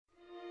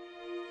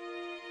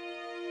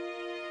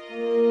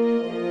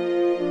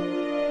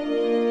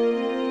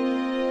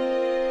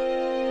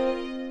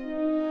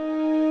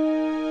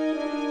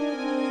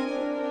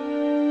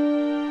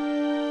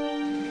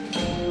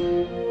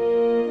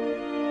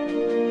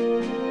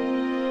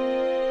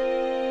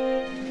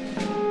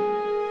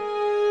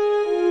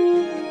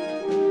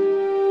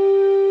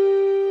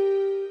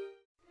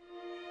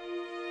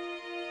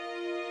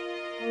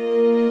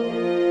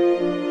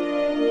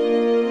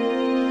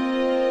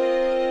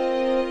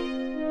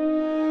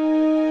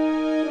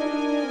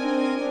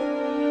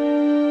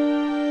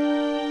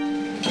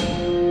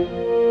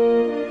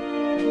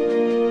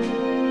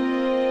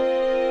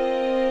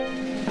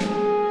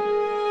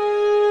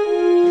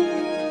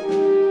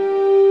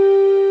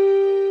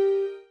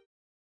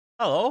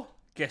Hello,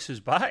 guess who's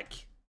back?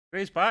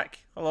 Ray's back.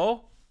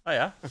 Hello,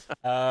 hiya.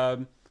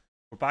 We're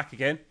back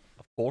again,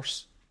 of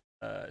course.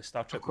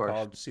 Star Trek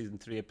Picard, Season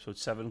 3, Episode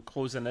 7,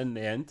 closing in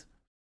the end.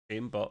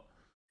 Shame, but...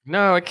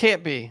 No, it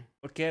can't be.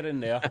 We're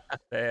getting there.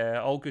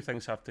 All good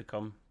things have to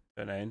come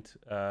to an end.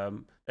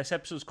 This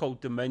episode's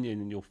called Dominion,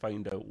 and you'll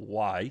find out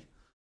why.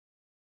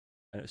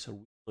 And it's a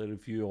weekly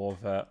review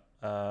of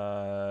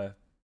it.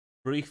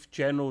 Brief,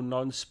 general,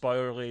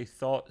 non-spoilery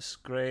thoughts,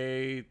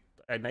 Gray.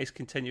 A nice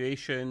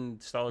continuation,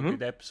 still a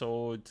good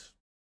episode,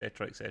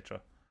 etc.,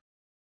 etc.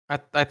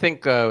 I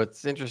think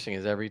what's interesting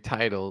is every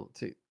title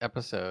to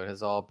episode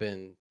has all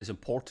been is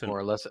important, more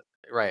or less,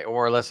 right,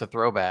 more or less a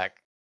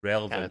throwback,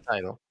 relevant kind of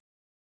title,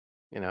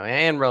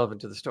 and relevant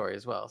to the story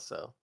as well.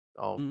 So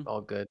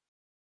all good.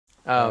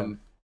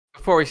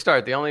 Before we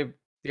start, the only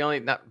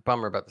not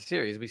bummer about the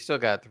series, we still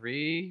got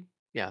three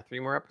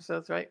more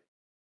episodes, right?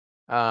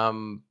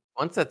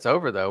 Once that's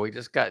over, though, we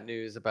just got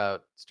news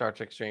about Star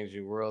Trek Strange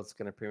New Worlds. It's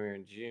going to premiere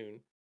in June.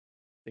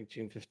 I think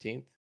June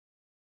 15th.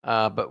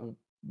 But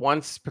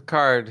once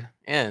Picard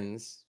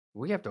ends,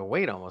 we have to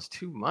wait almost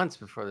 2 months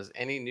before there's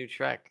any new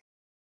Trek.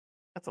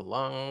 That's a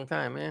long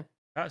time, man.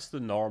 That's the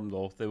norm,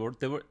 though. They were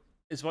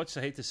as much as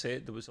I hate to say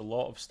it, there was a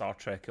lot of Star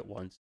Trek at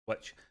once,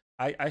 which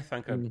I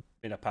think I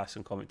made a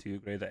passing comment to you,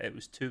 Gray, that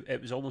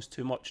it was almost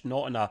too much,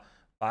 not in a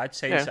bad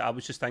sense. Yeah. I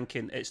was just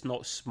thinking it's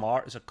not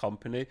smart as a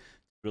company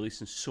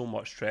releasing so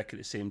much Trek at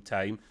the same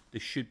time.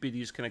 There should be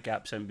these kind of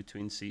gaps in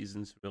between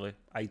seasons, really,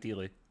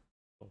 ideally.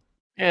 So.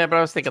 Yeah, but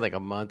I was thinking like a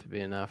month would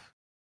be enough.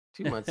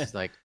 2 months is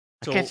like,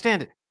 I can't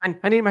stand it.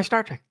 I need my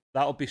Star Trek.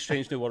 That'll be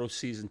Strange New World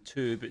Season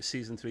 2, but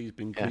Season 3 has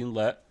been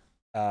greenlit.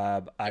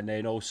 And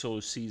then also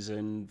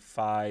Season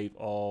 5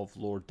 of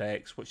Lower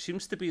Decks, which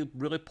seems to be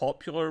really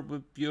popular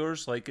with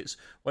viewers. Like, it's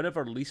one of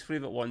our least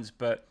favourite ones,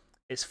 but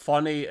it's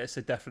funny, it's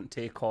a different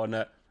take on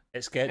it,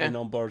 it's getting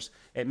numbers.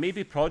 It may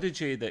be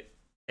Prodigy that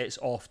it's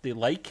off. They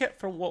like it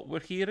from what we're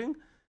hearing,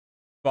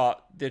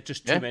 but there are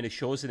just too many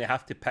shows, and they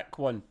have to pick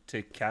one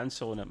to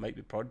cancel, and it might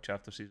be Prodigy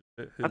after season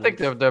 2. I think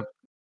the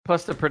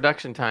plus the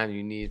production time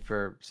you need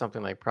for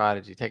something like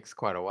Prodigy takes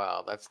quite a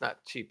while. That's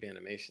not cheap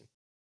animation.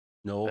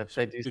 No,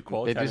 they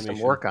do some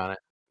work on it.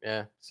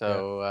 Yeah.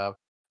 So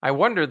I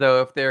wonder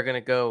though if they're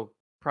going to go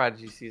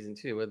Prodigy season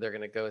 2, whether they're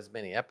going to go as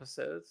many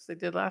episodes as they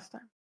did last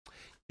time.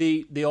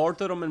 They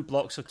order them in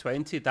blocks of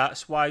 20.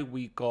 That's why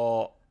we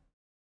got.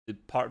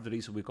 Part of the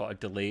reason we got a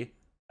delay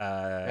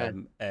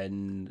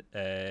in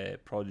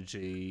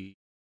Prodigy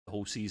the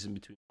whole season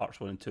between parts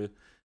 1 and 2.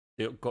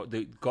 They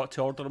got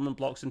to order them in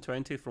blocks in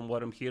 20 from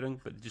what I'm hearing,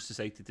 but they just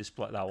decided to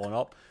split that one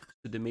up.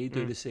 So they may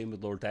do the same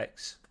with Lower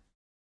Decks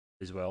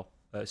as well.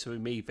 So we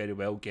may very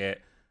well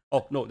get...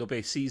 Oh, no, there'll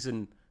be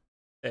season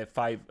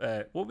 5...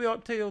 what are we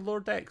up to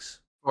Lower Decks?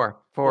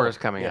 4 is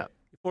coming up.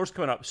 4's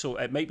coming up, so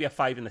it might be a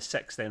 5 and a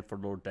 6 then for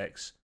Lower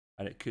Decks,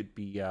 and it could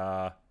be...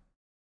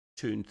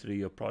 2 and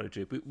 3 of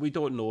Prodigy. We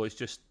don't know, it's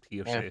just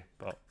hearsay.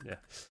 But yeah.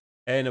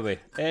 Anyway,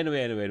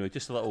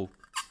 just a little.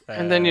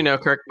 And then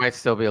Kirk might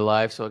still be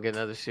alive, so we'll get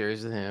another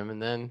series with him,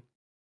 and then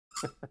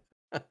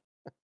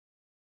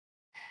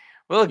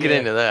we'll get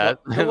into that.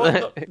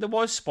 There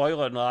was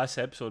spoiler in the last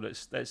episode.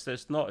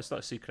 It's not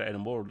a secret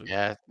anymore.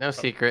 Yeah, no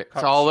secret.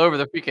 It's all over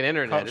the freaking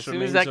internet. As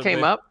soon as that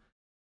came up,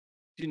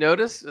 did you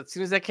notice? As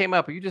soon as that came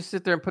up, you just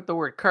sit there and put the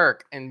word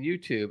Kirk in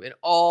YouTube, and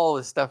all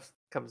this stuff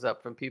comes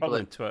up from people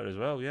on Twitter as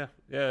well, yeah.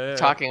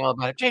 Talking all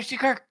about it. J.C.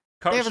 Kirk,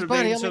 Kirk's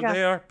remains are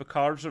there.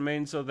 Picard's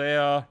remains are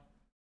there.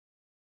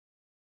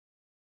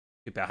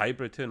 Could be a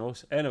hybrid, who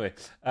knows? Anyway,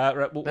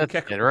 right, we'll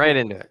kick right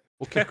into it.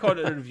 We'll kick on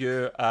to the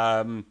review.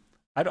 I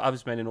don't have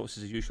as many notes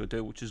as I usually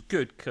do, which is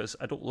good because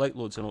I don't like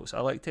loads of notes.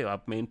 I like to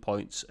have main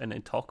points and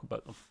then talk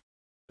about them.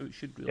 So it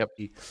should really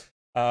be.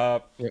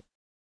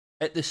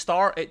 At the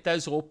start, it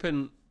does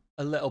open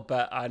a little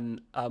bit,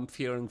 and I'm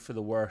fearing for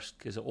the worst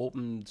because it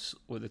opens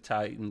with a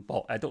Titan.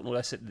 Well, I don't know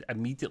this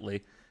immediately.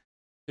 It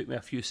took me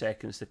a few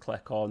seconds to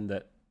click on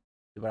that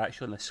they were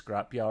actually in a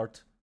scrapyard,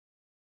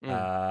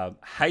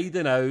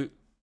 hiding out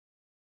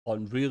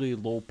on really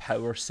low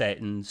power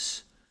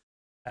settings,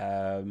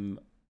 and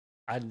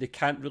they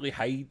can't really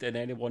hide in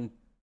any one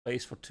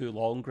place for too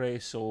long, Gray.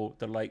 So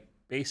they're like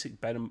basic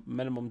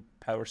minimum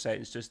power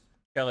settings, just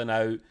chilling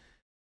out.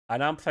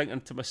 And I'm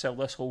thinking to myself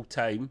this whole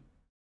time,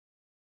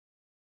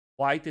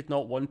 why did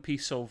not one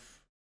piece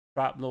of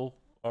shrapnel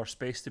or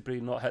space debris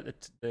not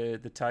hit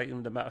the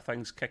Titan, the amount of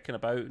things kicking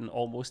about and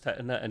almost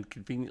hitting it and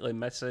conveniently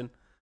missing.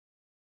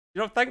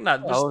 You don't think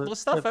that? There's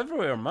stuff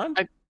everywhere, man.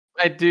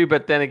 I do,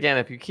 but then again,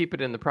 if you keep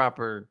it in the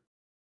proper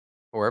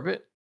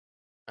orbit,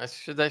 I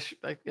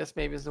guess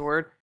maybe is the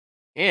word.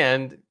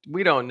 And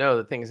we don't know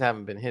that things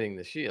haven't been hitting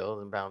the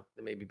shield and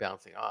maybe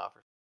bouncing off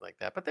or something like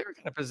that. But they were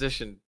kind of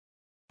positioned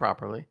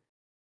properly.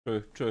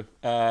 True.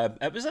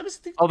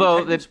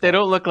 Although they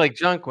don't look like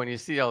junk when you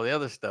see all the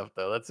other stuff,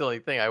 though. That's the only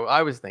thing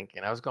I was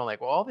thinking. I was going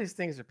like, well, all these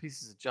things are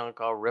pieces of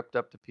junk, all ripped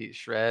up to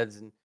shreds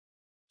and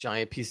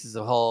giant pieces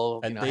of hull.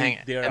 And,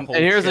 and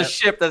here's a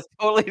ship that's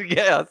totally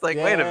It's like,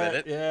 wait a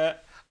minute. Yeah,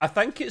 I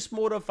think it's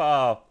more of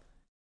a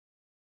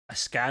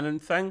scanning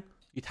thing.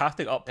 You'd have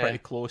to get up pretty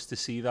close to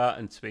see that,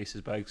 and space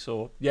is big.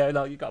 So yeah,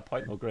 no, you got a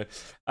point, Gray.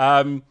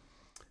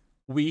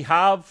 We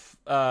have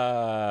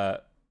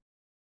at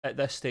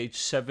this stage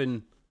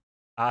 7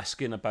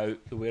 asking about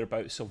the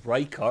whereabouts of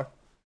Riker,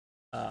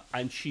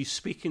 and she's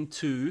speaking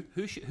to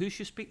who's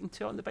she speaking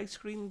to on the big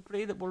screen,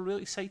 Gray, that we're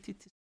really excited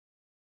to see?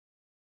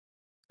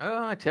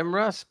 Oh, Tim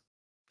Russ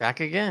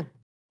back again.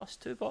 Plus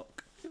Tuvok.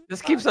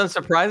 This keeps on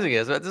surprising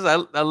us.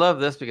 I love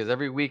this because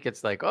every week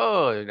it's like,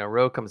 oh,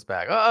 Ro comes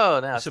back. Oh,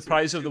 now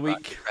surprise of the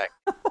week.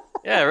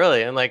 Yeah,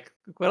 really. And like,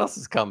 what else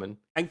is coming?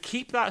 And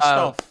keep that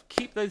stuff.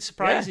 Keep the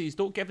surprises. Yeah.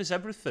 Don't give us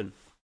everything.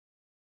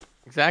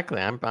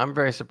 Exactly. I'm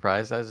very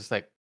surprised. I was just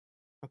like,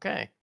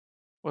 okay,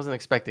 wasn't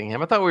expecting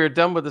him. I thought we were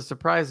done with the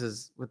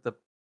surprises, with the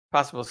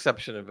possible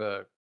exception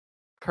of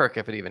Kirk,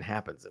 if it even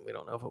happens, and we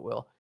don't know if it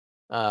will.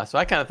 So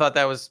I kind of thought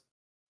that was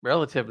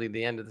relatively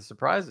the end of the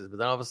surprises, but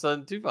then all of a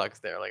sudden Tuvok's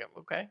there. Like,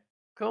 okay,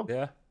 cool.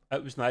 Yeah,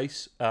 it was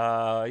nice.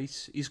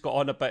 He's got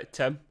on a bit,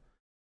 Tim,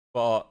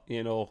 but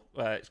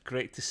it's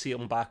great to see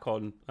him back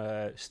on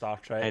Star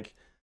Trek.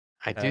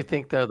 I do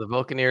think though the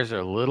Vulcaneers are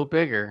a little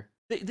bigger.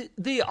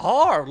 They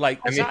are.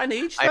 Like, is that an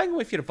age thing?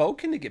 If you're a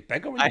Vulcan, they get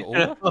bigger when you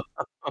get older.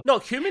 No,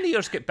 human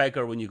ears get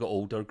bigger when you get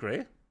older,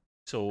 Gray.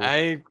 So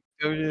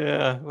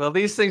yeah. Well,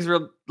 these things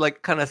were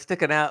like kind of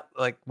sticking out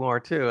like more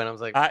too, and I was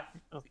like.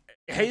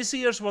 His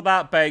ears were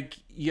that big.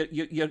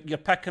 You're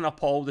picking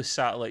up all the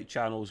satellite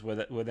channels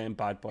with them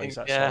bad boys.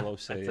 That's all I'll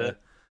say. Just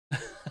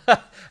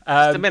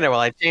a minute while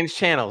I change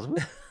channels.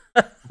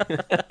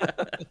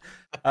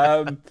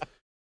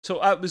 So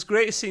it was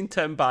great seeing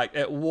Tim back.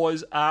 It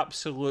was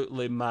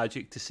absolutely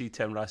magic to see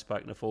Tim Russ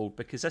back in the fold,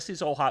 because this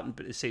has all happened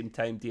at the same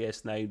time.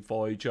 DS9,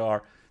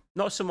 Voyager,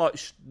 not so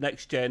much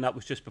Next Gen. That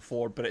was just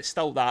before, but it's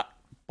still that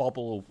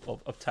bubble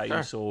of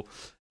time. Sure. So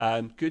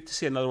good to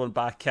see another one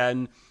back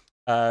in.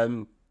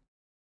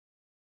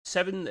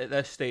 7 at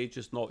this stage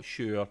is not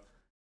sure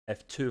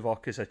if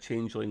Tuvok is a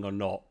changeling or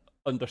not.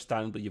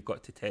 Understandably, you've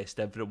got to test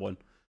everyone.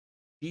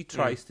 She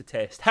tries to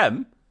test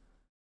him,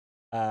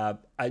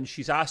 and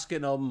she's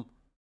asking him,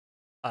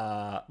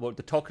 they're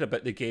talking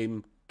about the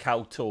game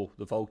Calto,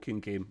 the Vulcan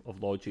game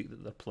of logic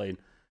that they're playing,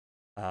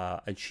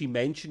 and she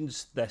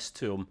mentions this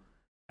to him,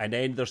 and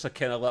then there's a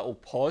kind of little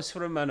pause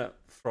for a minute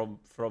from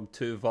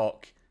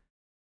Tuvok,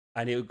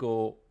 and he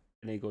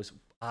goes,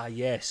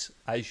 yes,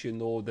 as you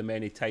know, the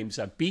many times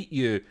I beat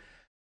you.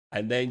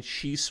 And then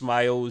she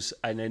smiles,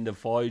 and then the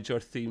Voyager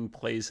theme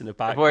plays in the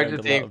background. The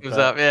Voyager theme comes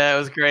up. Yeah, it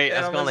was great.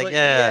 I was going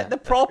like, the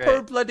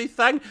proper bloody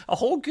thing. A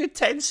whole good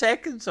 10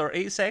 seconds or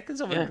 8 seconds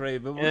of it, Gray.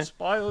 But we're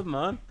spoiled,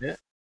 man. Yeah,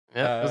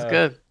 it was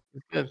good.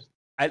 It was good.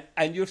 And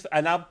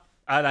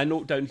I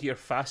note down here,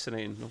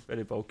 fascinating.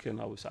 Very Vulcan.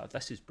 I was like,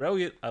 this is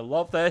brilliant. I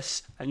love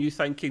this. And you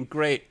thinking,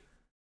 great,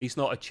 he's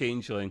not a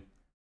changeling.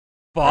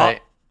 But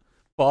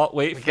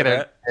wait for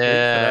it.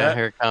 Yeah,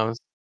 here it comes.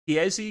 He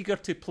is eager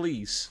to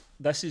please.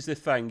 This is the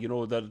thing,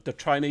 they're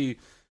trying to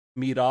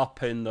meet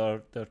up, and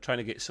they're trying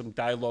to get some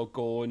dialogue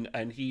going,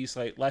 and he's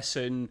like,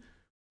 listen,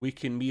 we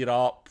can meet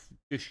up,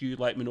 just you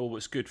let me know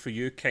what's good for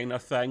you, kind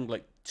of thing.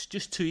 Like, it's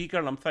just too eager,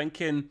 and I'm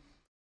thinking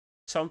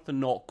something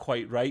not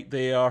quite right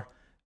there.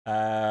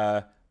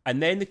 And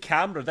then the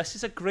camera, this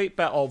is a great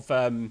bit of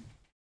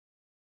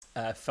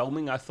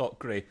filming, I thought,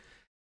 Gray.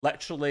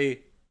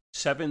 Literally,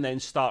 7 then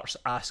starts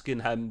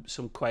asking him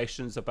some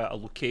questions about a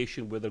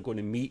location where they're going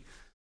to meet.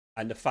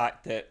 And the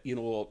fact that,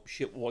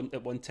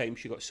 at one time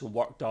she got some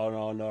work done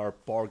on her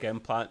Borg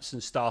implants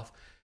and stuff.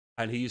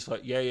 And he's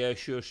like, yeah,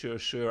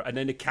 sure. And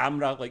then the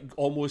camera like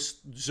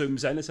almost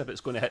zooms in as if it's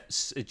going to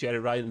hit Jerry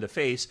Ryan in the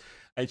face.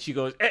 And she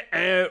goes,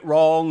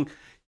 wrong.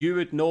 You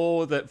would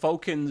know that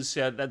Vulcans,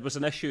 there was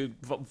an issue.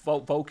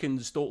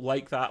 Vulcans don't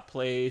like that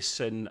place.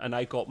 And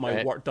I got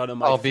my work done on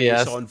my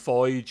face on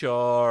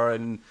Voyager.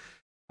 And,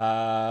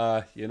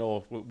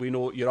 we know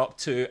what you're up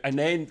to. And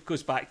then it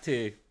goes back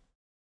to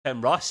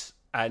Tim Russ.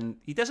 And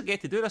he doesn't get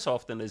to do this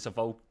often as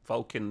a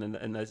Vulcan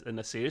in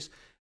the series.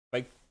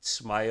 Big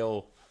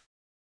smile.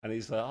 And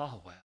he's like,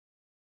 oh, well,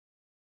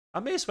 I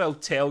may as well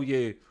tell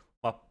you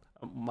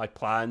my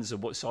plans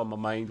and what's on my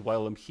mind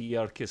while I'm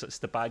here, because it's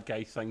the bad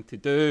guy thing to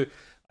do.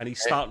 And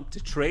he's starting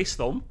to trace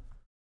them,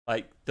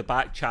 like the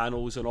back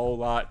channels and all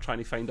that, trying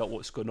to find out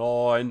what's going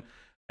on.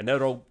 And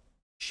they're all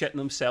shitting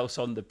themselves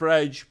on the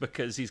bridge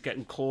because he's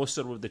getting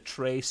closer with the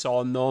trace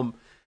on them.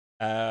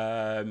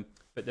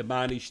 but they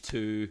managed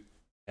to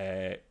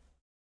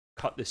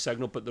cut the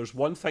signal. But there's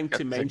one thing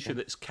to mention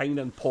that's kind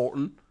of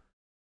important,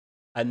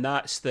 and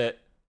that's that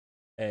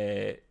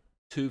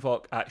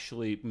Tuvok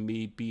actually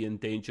may be in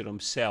danger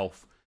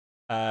himself.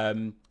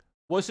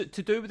 Was it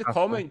to do with the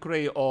comment,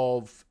 Gray,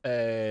 of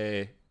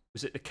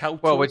was it the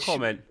Calto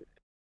comment?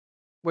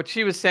 What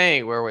she was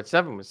saying, or what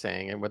Seven was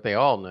saying, and what they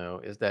all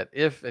know, is that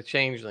if a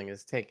changeling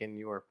has taken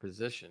your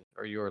position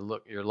or your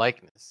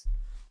likeness,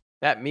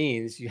 that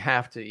means you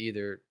have to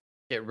either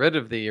get rid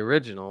of the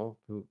original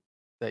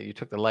that you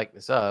took the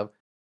likeness of,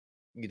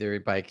 either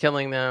by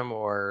killing them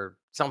or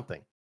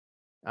something.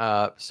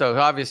 So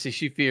obviously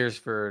she fears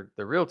for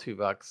the real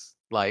Tuvok's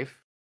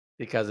life,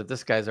 because if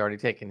this guy's already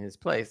taken his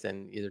place,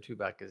 then either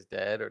Tuvok is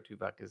dead or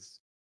Tuvok is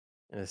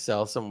in a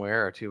cell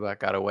somewhere, or Tuvok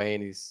got away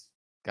and he's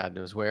God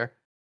knows where.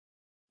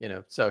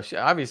 So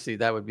obviously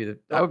that would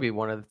be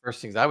one of the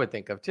first things I would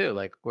think of too.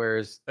 Like,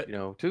 where's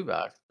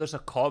Tuvok? There's a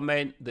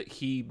comment that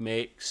he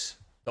makes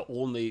that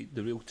only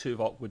the real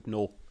Tuvok would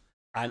know,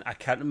 and I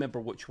can't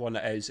remember which one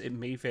it is. It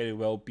may very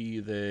well be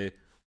the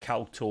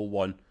Calto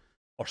one,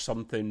 or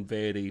something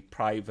very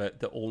private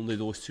that only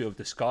those two have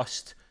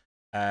discussed,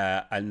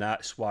 and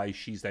that's why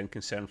she's then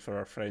concerned for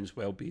her friend's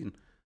well-being.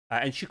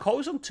 And she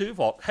calls him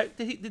Tuvok. How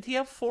did he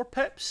have 4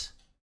 pips?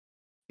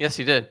 Yes,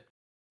 he did.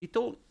 You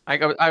don't.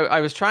 I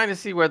was trying to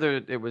see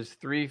whether it was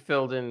 3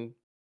 filled in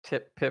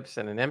pips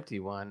and an empty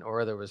one, or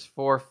whether it was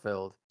 4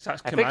 filled. So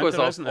that's I Commander, think it was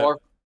all isn't 4.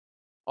 It?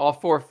 All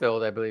 4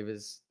 filled, I believe,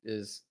 is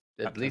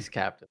at least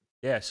captain.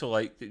 Yeah, so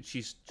like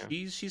she's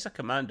a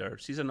commander.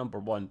 She's a number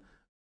 1.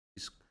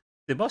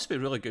 They must be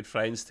really good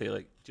friends to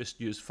like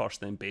just use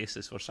first name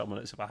basis for someone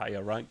that's of a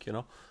higher rank.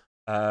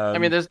 I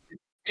mean,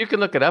 you can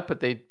look it up, but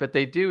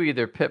they do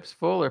either pips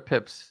full or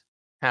pips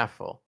half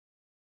full,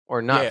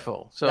 or not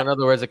full. So in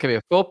other words, it could be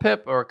a full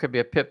pip, or it could be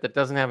a pip that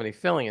doesn't have any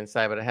filling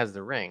inside, but it has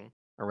the ring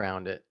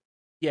around it.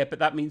 Yeah, but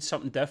that means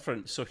something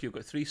different. So if you've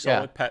got 3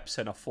 solid pips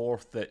and a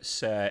 4th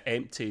that's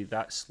empty,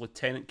 that's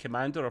lieutenant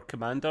commander or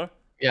commander.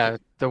 Yeah,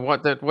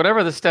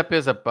 whatever the step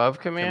is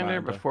above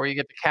commander before you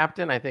get to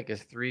captain, I think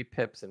is 3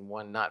 pips and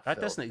 1 not filled.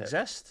 That doesn't pip.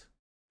 exist.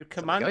 You're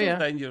commander,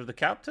 then you're the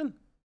captain.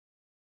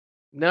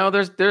 No,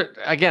 there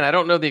again. I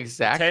don't know the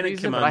exact lieutenant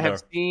reason, commander.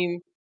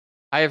 but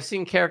I have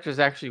seen characters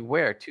actually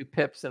wear 2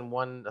 pips and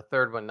a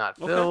third one not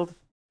filled. Okay.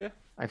 Yeah.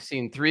 I've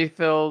seen 3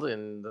 filled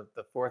and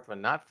the 4th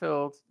one not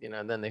filled.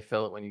 And then they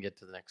fill it when you get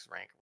to the next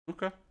rank.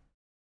 Okay.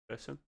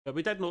 Listen, but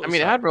we did notice. I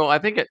mean, Admiral. I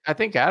think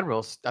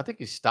Admiral. I think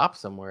you stop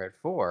somewhere at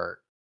 4,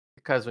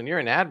 because when you're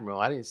an Admiral,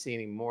 I didn't see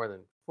any more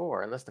than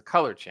 4, unless the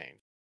color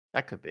changed.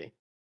 That could be.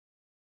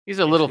 These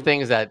are little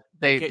things that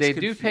they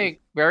do pay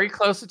very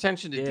close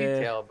attention to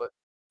detail, but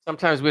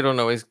sometimes we don't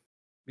always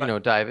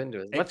dive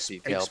into as much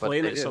detail.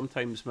 Explain it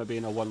sometimes, maybe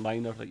in a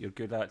one-liner that you're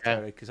good at,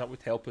 Terry, because that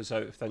would help us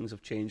out if things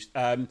have changed.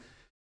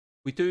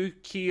 We do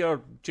hear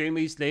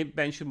Jamie's name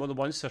mentioned more than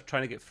once. They're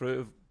trying to get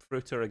through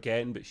to her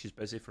again, but she's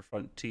busy for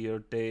Frontier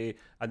Day.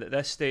 And at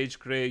this stage,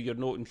 Gray, you're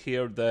noting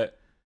here that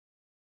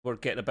we're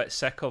getting a bit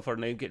sick of her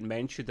name getting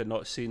mentioned and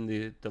not seeing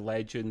the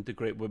legend, the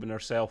great woman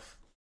herself.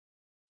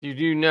 You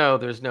do know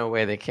there's no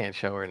way they can't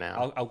show her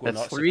now. I'll go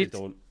nuts if they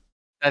don't.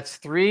 That's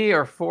 3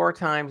 or 4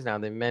 times now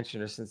they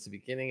mentioned her since the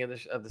beginning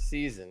of the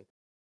season,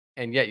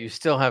 and yet you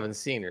still haven't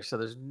seen her. So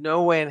there's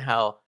no way in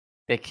hell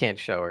they can't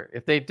show her.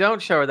 If they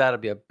don't show her, that'll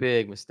be a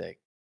big mistake.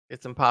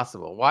 It's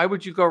impossible. Why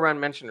would you go around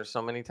and mention her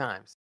so many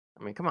times?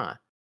 I mean, come on.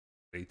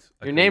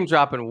 Your name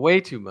dropping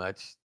way too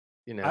much,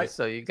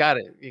 so you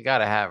gotta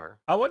have her.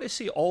 I want to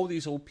see all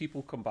these old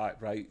people come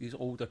back, right? These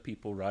older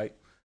people, right?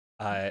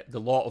 The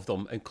lot of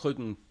them,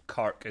 including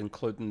Kirk,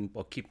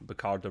 keeping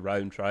Picard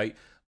around, right?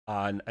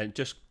 And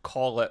just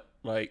call it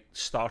like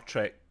Star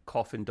Trek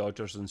Coffin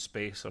Dodgers in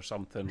Space or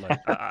something.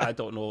 Like I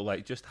don't know,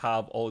 like just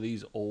have all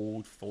these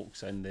old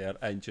folks in there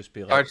and just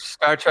be like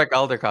Star Trek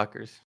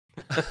Aldercockers.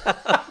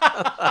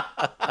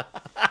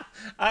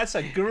 That's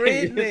a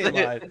great name,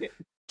 man.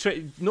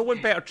 No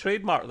one better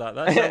trademark that.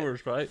 That's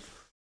ours, right?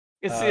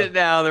 You see it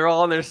now. They're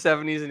all in their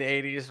 70s and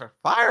 80s for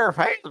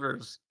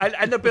firefighters.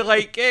 And they'll be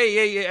like,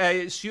 hey,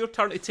 it's your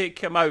turn to take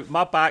him out.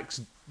 My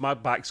back's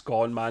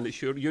gone, man.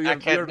 It's your I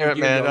can't do it,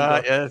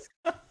 man. Yes.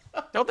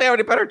 Don't they have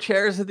any better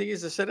chairs than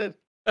these to sit in?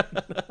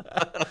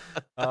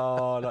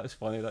 Oh, that's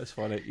funny.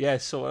 Yeah,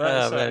 so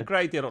that's a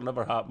great idea. It'll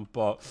never happen.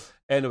 But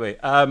anyway,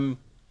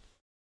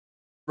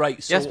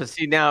 right. So, yes, but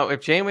see now,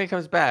 if Janeway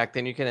comes back,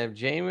 then you can have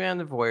Janeway on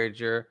the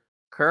Voyager,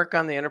 Kirk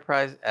on the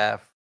Enterprise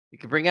F. You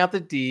can bring out the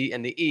D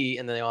and the E,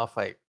 and then they all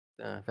fight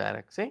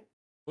Vadic. See?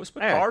 What's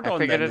Picard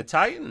on then? The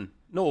Titan?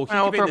 No, he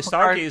could be the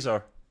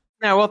Stargazer.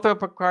 No, we'll throw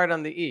Picard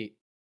on the E.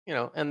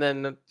 And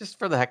then just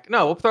for the heck,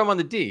 no, we'll throw him on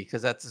the D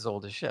because that's his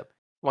oldest ship,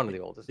 one of the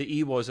oldest. The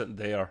E wasn't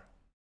there.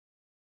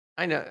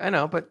 I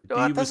know, but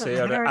the E was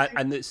there,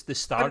 and it's the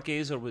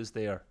Stargazer was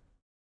there.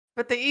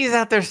 But the E's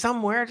out there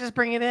somewhere. Just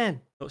bring it in.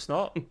 No, it's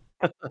not.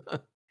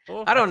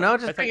 I don't know.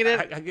 Just bring it in.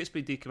 I think it's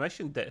been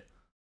decommissioned.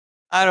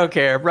 I don't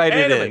care. Write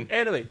it in.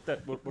 Anyway,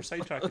 we're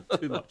sidetracking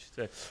too much.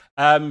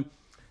 At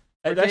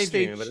this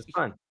stage, but it's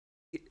fun.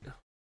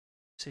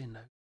 Say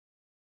now.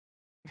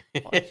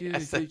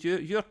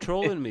 You're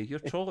trolling me. You're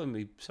trolling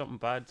me. Something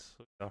bad.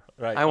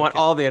 Right. I want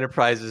all the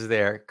Enterprises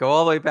there. Go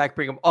all the way back.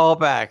 Bring them all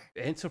back.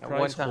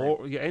 Enterprise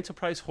whore. Yeah,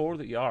 Enterprise whore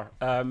that you are.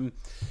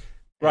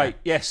 Right.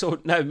 Yeah.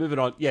 So now moving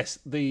on. Yes,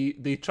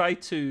 they try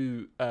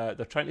to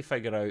they're trying to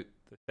figure out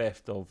the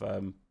theft of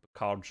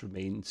Picard's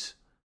remains.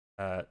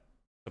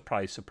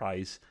 Surprise,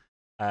 surprise.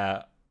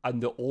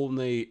 And the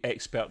only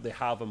expert they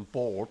have on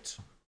board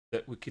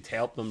that we could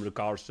help them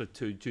regards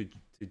to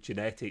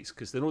genetics,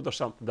 because they know there's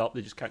something up,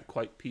 they just can't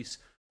quite piece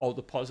all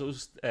the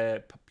puzzles,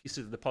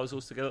 pieces of the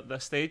puzzles together at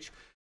this stage.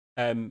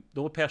 The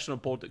only person on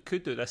board that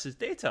could do this is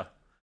Data,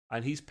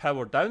 and he's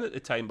powered down at the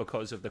time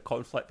because of the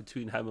conflict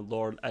between him and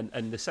Lauren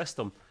and the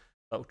system.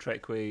 Little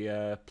trick we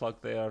plug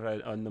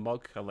there on the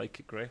mug. I like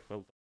it, Gray.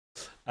 Well,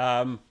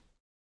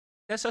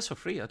 yes, that's for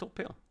free. I don't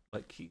pay him.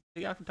 Like he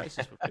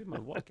advertises for free,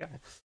 man. What a guy.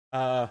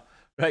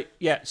 Right,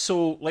 yeah.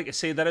 So, like I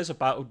say, there is a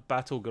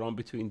battle going on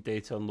between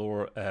Data and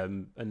Lore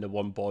in the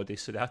one body,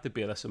 so they have to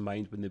bear this in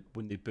mind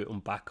when they boot them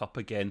back up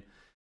again.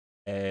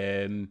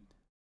 And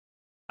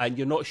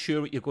you're not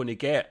sure what you're going to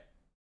get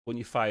when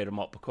you fire him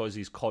up because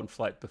he's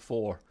conflict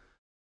before.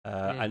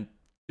 And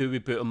do we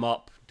boot him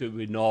up? Do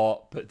we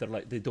not? But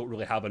they don't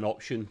really have an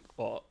option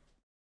but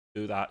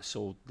do that,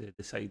 so they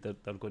decide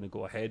that they're going to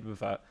go ahead with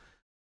that.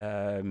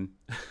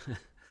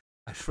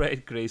 I've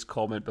read Gray's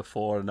comment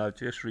before, and I've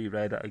just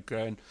reread it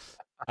again.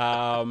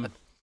 Floaty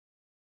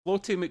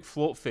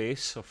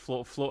McFloatface or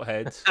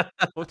Floathead.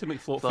 Floaty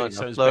McFloatface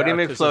sounds better.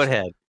 Floaty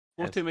McFloathead.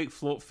 Floaty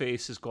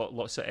McFloatface has got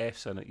lots of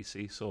F's in it, you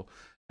see. So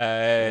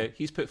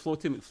he's put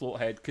Floaty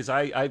McFloathead because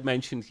I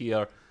mentioned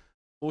here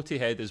Floaty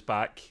Head is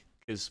back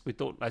because we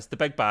don't. That's the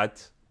big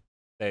bad.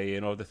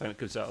 The thing that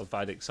comes out of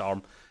Vadic's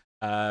arm.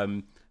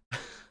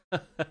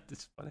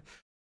 It's funny.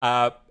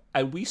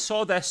 And we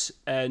saw this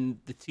in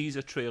the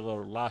teaser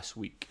trailer last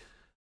week,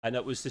 and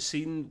it was the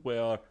scene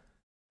where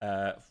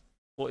Floaty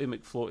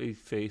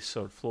McFloatyface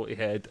or Floaty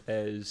Head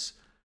is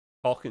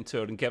talking to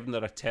her and giving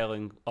her a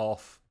telling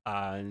off,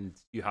 and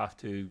you have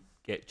to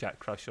get Jack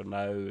Crusher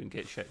now and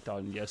get shit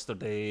done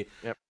yesterday.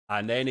 Yep.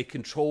 And then he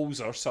controls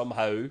her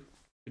somehow,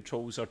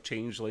 controls her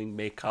changeling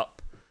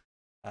makeup,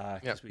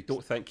 because we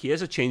don't think he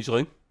is a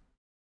changeling.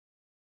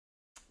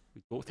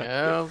 We don't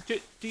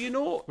think. Do you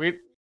know? We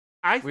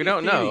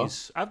don't know.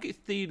 I've got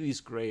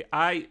theories, Gray.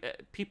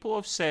 People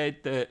have said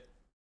that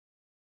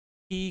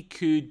he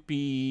could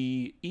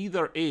be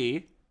either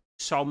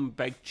some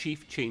big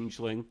chief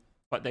changeling,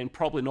 but then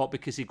probably not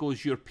because he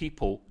goes your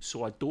people.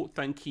 So I don't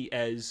think he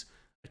is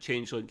a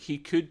changeling. He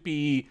could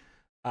be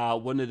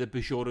one of the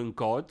Bajoran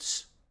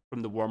gods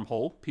from the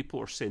wormhole.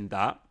 People are saying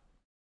that.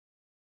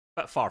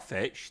 Bit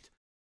far-fetched.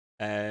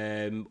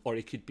 Or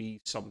he could be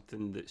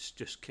something that's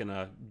just kind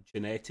of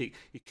genetic.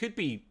 He could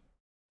be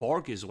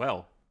Borg as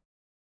well.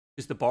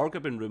 Because the Borg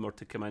have been rumored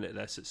to come into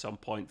this at some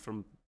point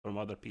from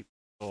other people.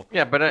 So,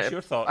 yeah, but what's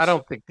your thoughts? I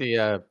don't think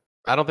the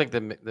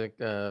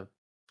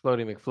Floaty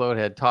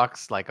McFloathead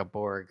talks like a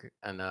Borg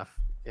enough.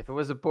 If it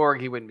was a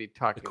Borg, he wouldn't be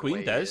talking. The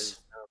Queen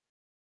does.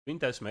 Queen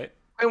does, mate.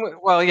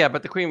 Well, yeah,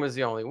 but the Queen was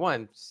the only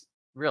one.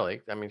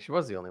 Really, I mean, she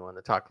was the only one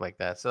that talked like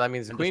that. So that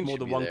means the Queen more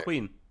should than be one there.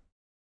 Queen.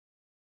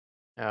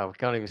 Oh,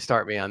 don't even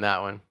start me on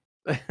that one.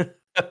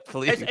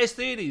 It's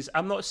theories.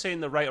 I'm not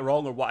saying they're right or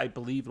wrong or what I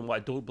believe and what I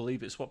don't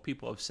believe. It's what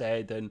people have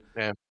said. And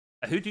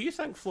who do you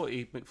think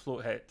Floaty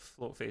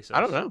McFloatface is? I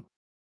don't know.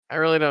 I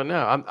really don't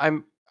know.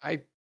 I'm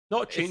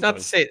not a changeling. Not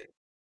to say.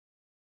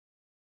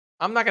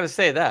 I'm not going to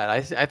say that.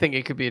 I think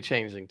it could be a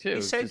changeling too.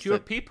 He said your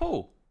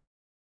people.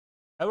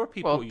 Our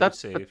people, well, you would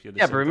say if you're the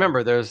but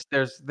remember, there's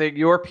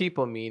your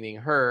people meaning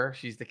her.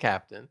 She's the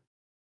captain.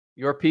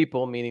 Your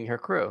people meaning her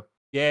crew.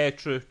 Yeah,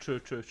 true.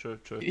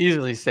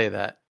 Easily say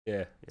that.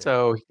 Yeah.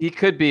 So he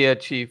could be a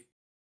chief.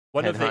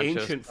 One of the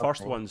ancient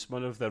first ones,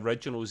 one of the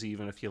originals,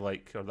 even if you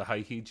like, or the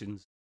High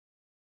Hegians.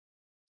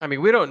 I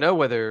mean, we don't know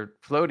whether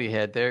Floaty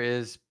Head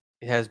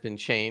has been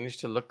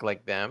changed to look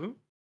like them.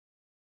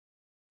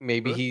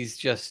 Maybe he's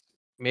just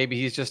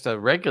a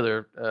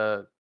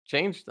regular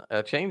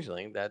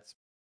changeling that's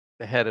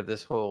the head of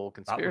this whole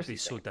conspiracy. That would be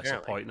so thing,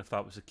 disappointing if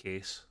that was the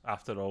case.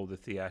 After all the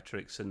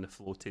theatrics and the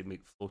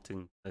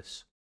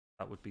floatingness,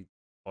 that would be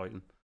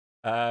disappointing.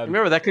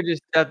 Remember, that could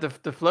just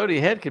the Floaty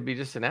Head could be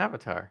just an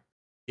avatar.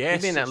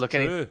 Yes, he may not look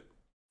true.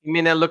 He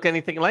may not look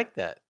anything like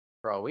that,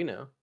 for all we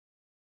know.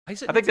 I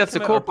think that's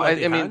the cool part.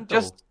 I mean,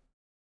 just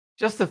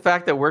the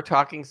fact that we're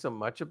talking so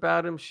much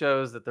about him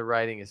shows that the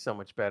writing is so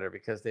much better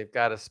because they've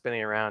got us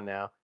spinning around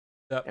now,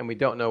 and we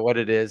don't know what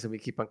it is, and we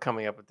keep on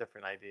coming up with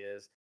different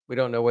ideas. We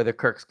don't know whether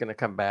Kirk's going to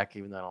come back,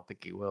 even though I don't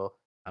think he will.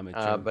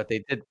 But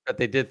they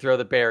did throw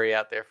the berry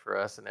out there for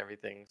us and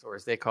everything, or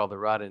as they call the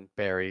rotten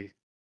berry.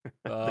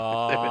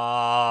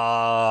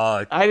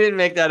 I didn't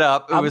make that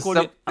up. I'm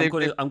going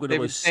to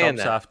lose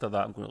subs after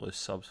that. I'm going to lose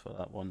subs for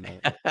that one.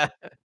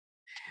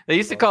 They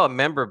used to call it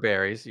member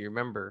berries. You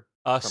remember?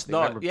 Us,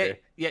 not yeah.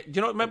 Do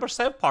you not remember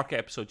South Park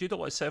episode? You don't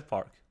watch South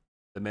Park?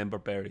 The member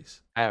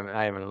berries. I haven't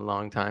in a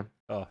long time.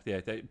 Oh yeah,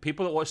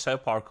 people that watch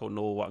South Park will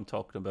know what I'm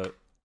talking about.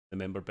 the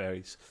member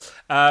berries.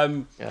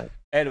 Yeah.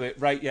 Anyway,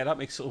 right, yeah, that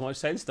makes so much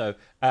sense now.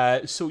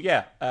 So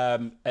yeah,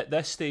 at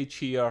this stage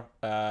here,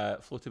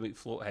 Floaty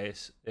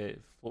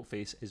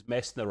Floatface is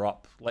messing her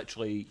up.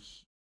 Literally,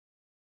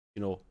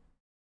 you know,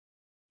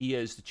 he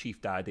is the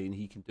chief daddy and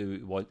he can do what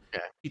he wants. Yeah.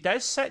 He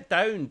does sit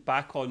down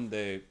back on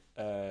the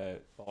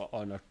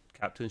on her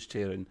captain's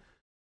chair, and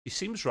she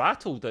seems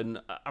rattled.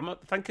 And I'm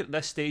thinking at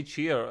this stage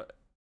here,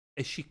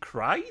 is she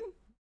crying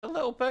a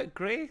little bit,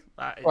 Gray?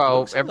 It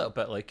looks a little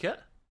bit like it.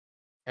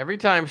 Every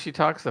time she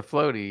talks to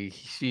Floaty,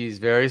 she's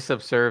very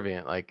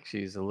subservient, like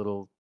she's a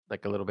little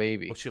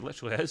baby. Well, she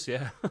literally is,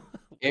 yeah.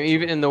 And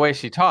even in the way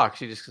she talks,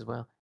 she just goes,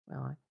 "Well,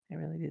 I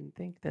really didn't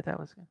think that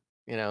was good,"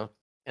 you know.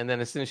 And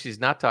then as soon as she's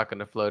not talking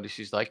to Floaty,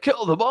 she's like,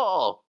 "Kill them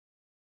all."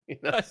 You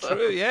know, that's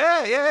true.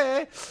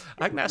 Yeah.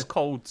 I think that's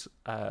called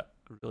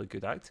really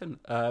good acting.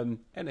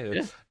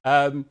 Anyway,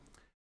 I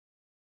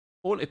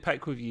want to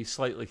pick with you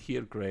slightly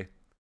here, Gray.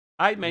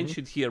 I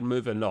mentioned here,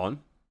 moving on,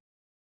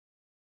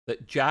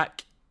 that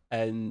Jack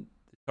in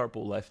the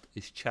turbo lift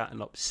is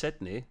chatting up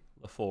Sydney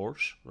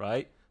LaForge,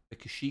 right?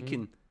 Because he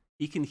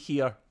can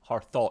hear her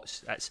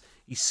thoughts.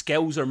 His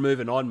skills are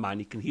moving on, man.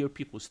 He can hear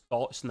people's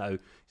thoughts now. He's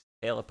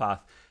a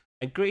telepath.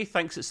 And Gray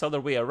thinks it's the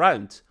other way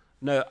around.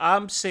 Now,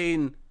 I'm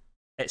saying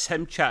it's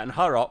him chatting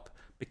her up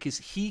because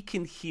he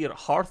can hear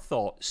her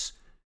thoughts.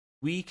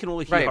 We can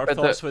only hear her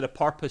thoughts for the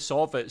purpose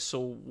of it. So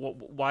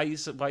why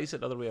is it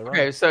the other way around?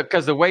 Okay, so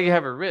because the way you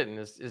have it written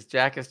is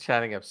Jack is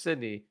chatting up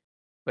Sydney,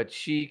 but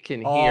she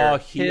can hear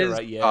his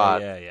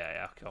thoughts.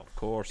 Yeah. Of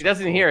course. She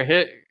doesn't hear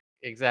his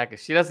exactly.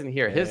 She doesn't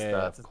hear his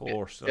thoughts. Of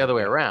course, the other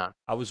way around.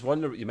 I was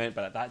wondering what you meant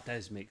by that. That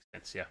does make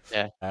sense. Yeah.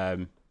 Yeah.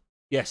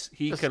 Yes,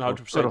 he can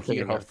 100%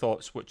 hear her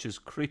thoughts, which is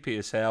creepy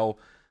as hell,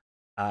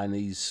 and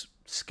his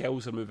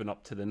skills are moving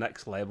up to the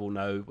next level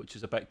now, which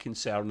is a bit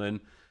concerning.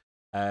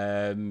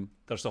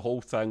 There's the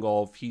whole thing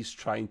of he's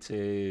trying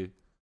to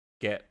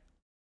get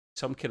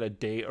some kind of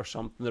date or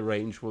something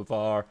arranged with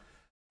her,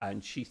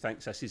 and she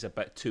thinks this is a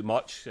bit too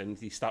much, and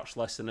he starts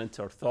listening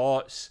to her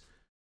thoughts.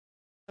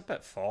 It's a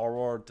bit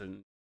forward,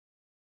 and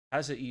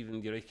has it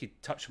even, he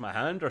could touch my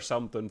hand or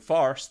something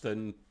first,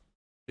 and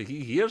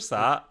he hears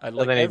that, and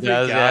like every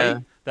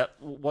guy that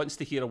wants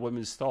to hear a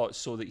woman's thoughts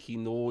so that he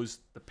knows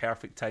the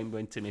perfect time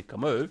when to make a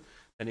move,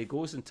 and he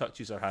goes and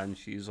touches her hand.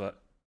 She's like,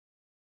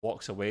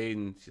 walks away,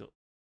 and she's like,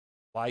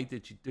 why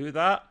did you do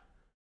that?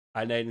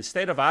 And then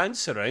instead of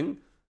answering,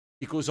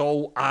 he goes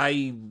all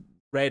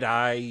red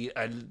eye,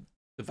 and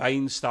the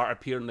vines start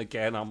appearing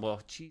again. I'm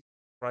like, Jesus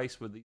Christ,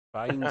 with these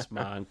vines,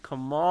 man,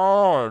 come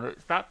on.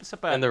 That's a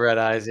bit. And the red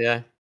eyes,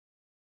 yeah.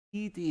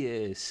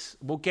 Hideous.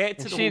 We'll get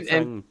to the whole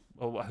thing.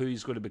 Who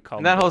he's going to become.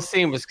 And that whole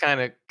scene was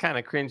kind of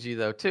cringy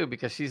though too,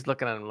 because she's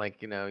looking at him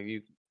like,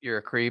 you're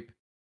a creep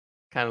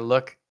kind of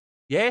look.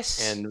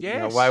 Yes. And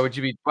yes. Why would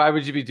you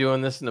be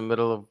doing this in the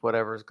middle of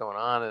whatever's going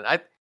on?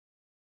 And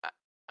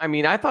I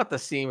mean, I thought the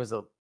scene was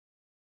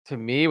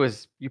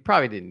you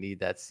probably didn't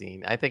need that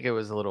scene. I think it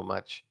was a little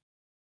much.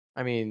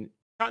 I mean,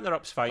 cutting her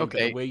up's fine, but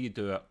the way you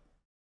do it.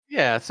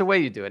 Yeah, it's the way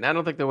you do it. And I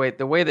don't think the way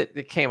that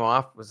it came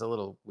off was a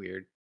little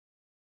weird.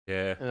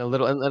 Yeah, and a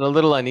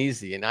little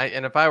uneasy, and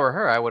if I were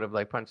her, I would have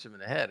like punched him in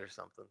the head or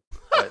something,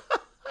 but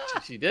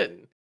she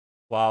didn't.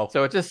 Wow.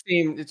 So it just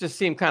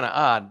seemed kind of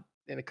odd,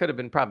 and it could have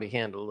been probably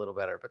handled a little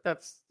better.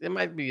 But it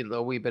might be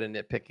a wee bit of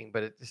nitpicking,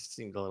 but it just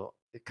seemed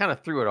it kind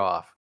of threw it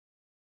off.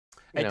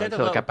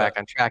 Until it got back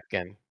on track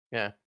again.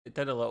 Yeah, it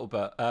did a little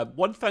bit.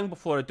 One thing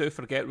before I do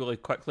forget really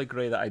quickly,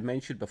 Gray, that I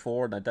mentioned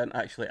before and I didn't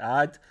actually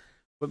add,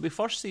 when we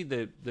first see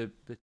the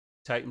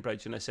Titan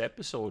Bridge in this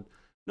episode.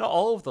 Not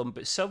all of them,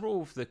 but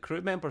several of the crew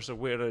members are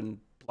wearing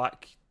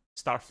black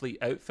Starfleet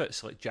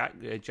outfits, like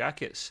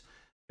jackets.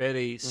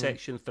 Very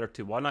Section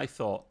 31, I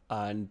thought.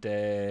 And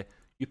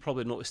you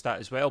probably noticed that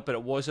as well, but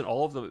it wasn't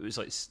all of them. It was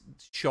like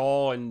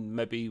Shaw and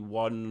maybe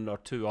one or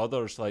two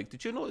others. Like,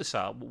 did you notice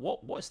that?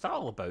 What's that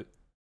all about?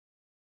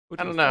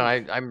 I don't know.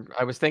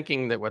 I was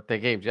thinking that what they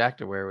gave Jack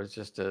to wear was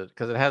just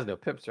because it has no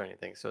pips or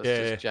anything, so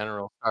it's just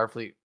general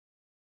Starfleet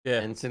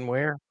ensign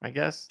wear, I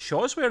guess.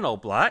 Shaw's wearing all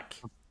black.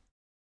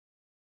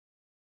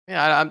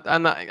 Yeah,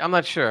 I'm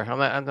not sure.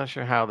 I'm not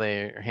sure how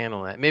they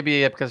handle that.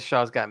 Maybe because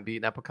Shaw's gotten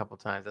beaten up a couple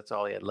times. That's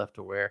all he had left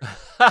to wear.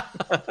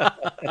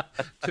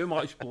 Too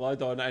much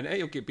blood on it, and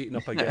he'll get beaten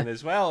up again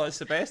as well. That's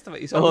the best of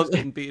it. He's always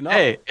getting beaten up.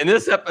 Hey, in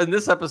this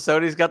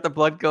episode, he's got the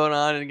blood going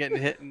on and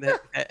getting hit in the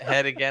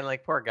head again.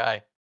 Like, poor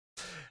guy.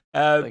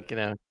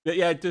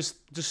 Yeah,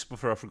 just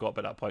before I forgot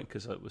about that point,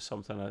 because it was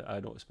something I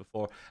noticed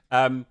before.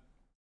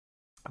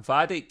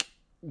 Vadik,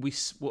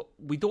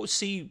 we don't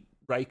see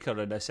Riker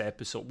in this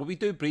episode. Well, we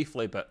do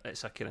briefly, but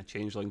it's a kind of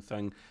changeling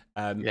thing.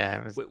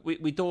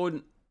 We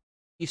don't.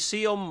 You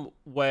see him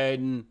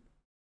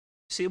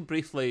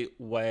briefly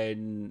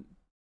when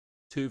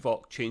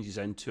Tuvok changes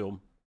into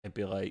him. It'd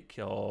be like,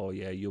 oh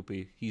yeah,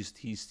 he's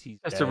just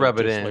to rub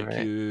it in, like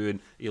right? you, and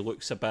he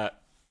looks a bit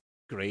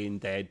grey and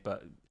dead,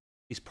 but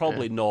he's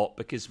probably not,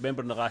 because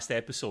remember in the last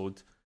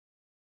episode,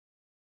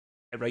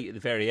 right at the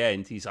very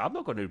end, I'm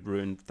not going to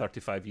ruin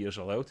 35 years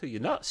of loyalty. You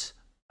nuts?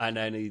 And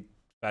then he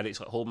Barry's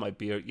like, hold my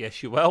beer.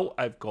 Yes, you will.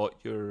 I've got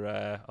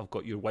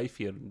your wife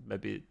here, and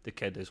maybe the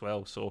kid as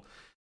well. So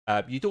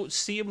you don't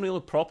see him really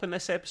prop in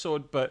this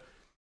episode, but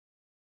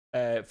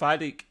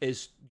Vadik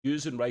is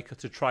using Riker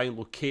to try and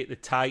locate the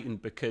Titan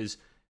because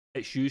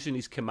it's using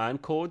his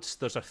command codes.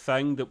 There's a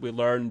thing that we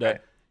learned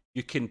that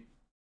you can,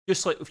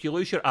 just like if you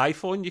lose your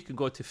iPhone, you can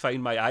go to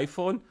Find My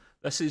iPhone.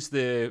 This is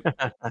the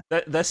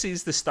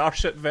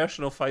Starship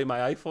version of Find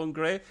My iPhone,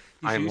 Gray.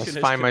 I must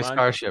find my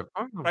Starship.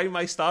 Find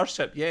My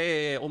Starship.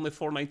 Yeah. Only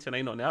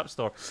 $4.99 on the App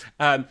Store.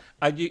 And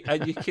you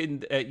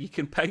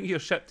can ping your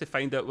ship to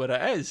find out where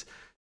it is.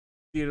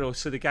 You know,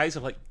 so the guys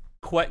are like,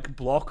 quick,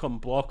 block him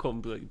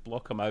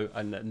out,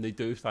 and they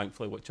do,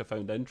 thankfully, which I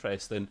found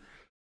interesting.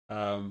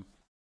 And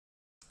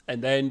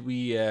then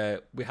we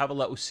have a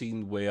little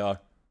scene where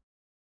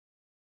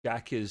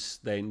Jack is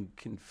then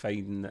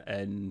confined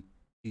in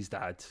his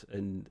dad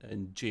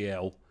in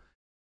jail.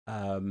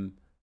 And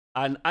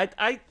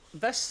I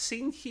this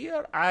scene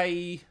here,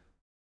 I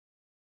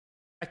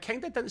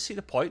kind of didn't see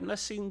the point in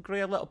this scene,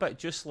 Gray, a little bit,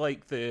 just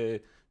like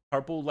the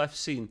turbo lift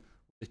scene,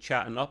 the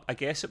chatting up. I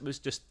guess it was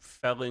just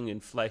filling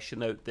and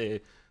fleshing out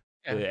the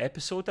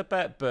episode a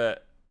bit,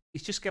 but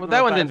he's just giving a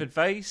bit of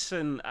advice,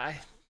 and I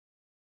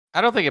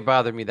don't think it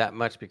bothered me that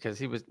much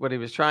because what he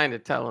was trying to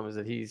tell him is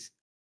that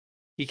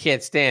he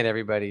can't stand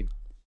everybody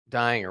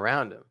dying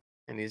around him,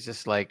 and he's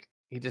just like,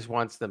 he just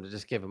wants them to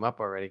just give him up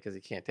already because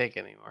he can't take it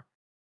anymore.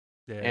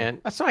 Yeah.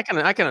 And so I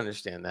can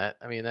understand that.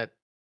 I mean,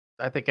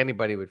 I think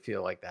anybody would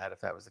feel like that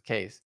if that was the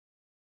case.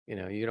 You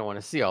know, you don't want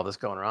to see all this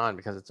going on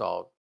because it's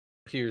all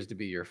appears to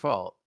be your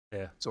fault.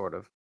 Yeah, sort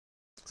of.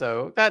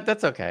 So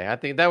that's okay. I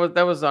think that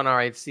was an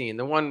alright scene.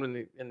 The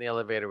one in the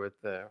elevator with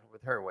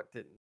her, what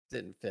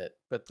didn't fit,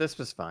 but this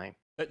was fine.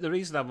 But the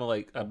reason I'm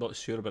not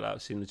sure about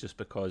that scene is just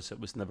because it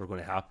was never going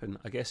to happen.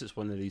 I guess it's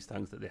one of these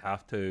things that they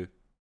have to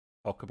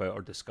talk about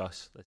or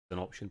discuss. That's an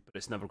option, but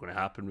it's never going to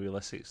happen.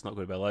 Realistically, it's not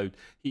going to be allowed.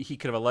 He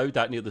could have allowed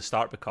that near the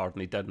start of Picard,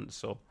 and he didn't.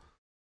 So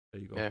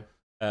there you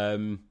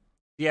go.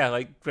 Yeah.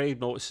 Like Gray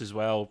notes as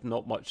well.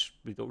 Not much.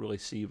 We don't really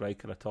see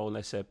Riker at all in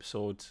this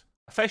episode.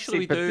 Officially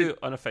we do,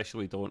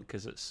 unofficially we don't,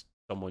 because it's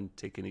someone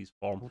taking his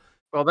form.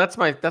 Well, that's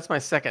my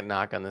second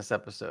knock on this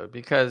episode,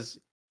 because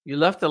you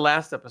left the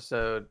last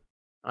episode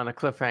on a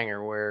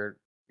cliffhanger where,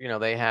 you know,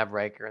 they have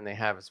Riker and they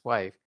have his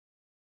wife.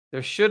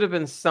 There should have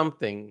been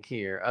something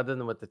here other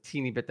than with the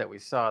teeny bit that we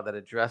saw that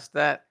addressed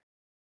that.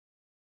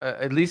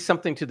 At least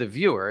something to the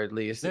viewer, at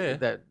least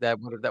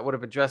that would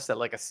have addressed that,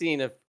 like a scene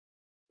of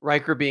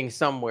Riker being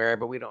somewhere,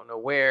 but we don't know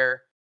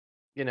where.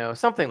 You know,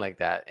 something like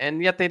that.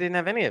 And yet they didn't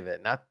have any of it.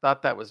 And I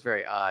thought that was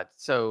very odd.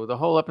 So the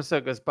whole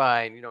episode goes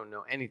by and you don't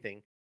know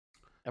anything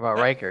about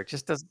Riker. It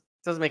just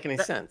doesn't make any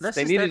sense.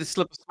 They needed to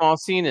slip a small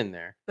scene in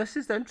there. This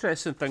is the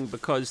interesting thing,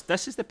 because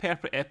this is the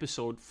perfect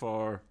episode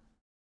for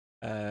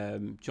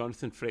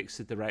Jonathan Frakes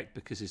to direct,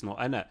 because he's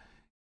not in it.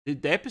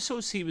 The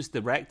episodes he was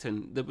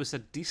directing, there was a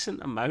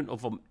decent amount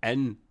of them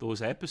in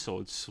those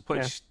episodes,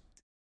 which,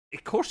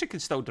 of course, you can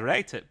still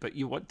direct it, but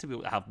you want to be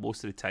able to have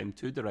most of the time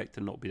to direct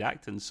and not be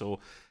acting. So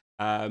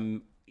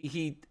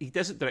he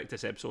doesn't direct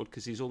this episode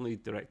because he's only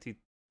directed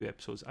 2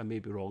 episodes. I may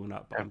be wrong on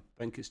that, but I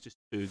think it's just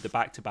 2. The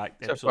back-to-back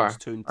episodes,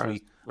 2 and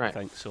 3, I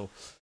think so.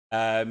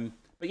 But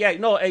yeah,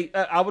 no,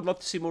 I would love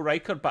to see more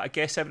Riker, but I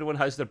guess everyone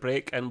has their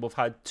break, and we've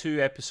had 2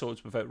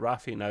 episodes without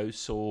Raffi now,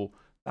 so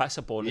that's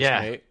a bonus,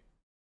 mate.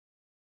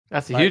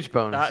 That's a huge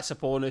bonus. That's a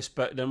bonus,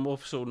 but then we've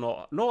also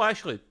not... No,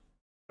 actually,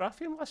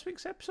 Raffi in last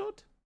week's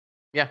episode?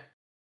 Yeah,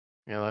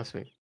 last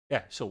week.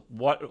 Yeah, so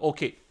what?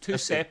 Okay, 2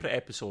 separate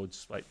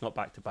episodes, like not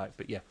back to back,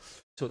 but yeah.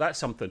 So that's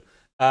something.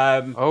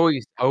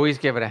 Always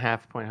give it a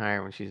half point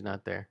higher when she's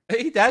not there.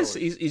 He does.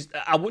 He's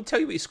I won't tell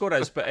you what his score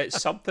is, but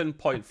it's something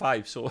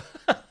 0.5. So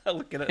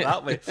looking at it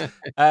that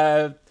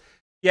way,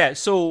 yeah.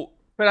 So,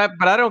 but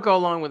I don't go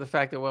along with the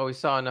fact that, well, we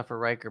saw enough of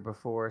Riker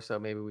before, so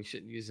maybe we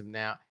shouldn't use him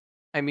now.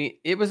 I mean,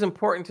 it was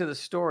important to the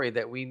story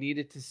that we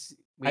needed to see.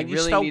 And you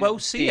still will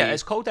see it.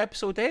 It's called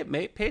episode 8,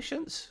 mate.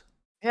 Patience.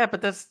 Yeah,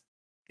 but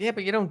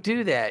but you don't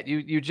do that.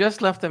 You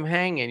just left them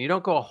hanging. You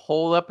don't go a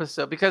whole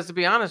episode, because, to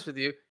be honest with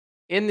you,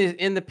 in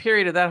the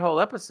period of that whole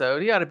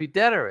episode, he ought to be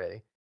dead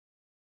already.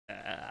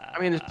 I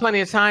mean, there's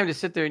plenty of time to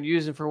sit there and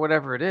use him for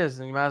whatever it is,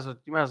 and you might as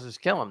well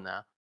just kill him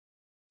now.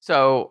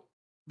 So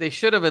they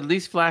should have at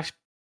least flashed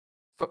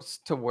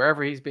to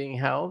wherever he's being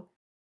held,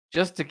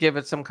 just to give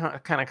it some kind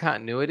of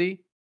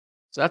continuity.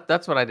 So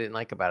that's what I didn't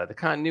like about it. The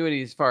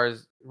continuity as far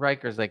as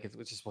Riker's, like, it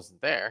just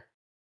wasn't there.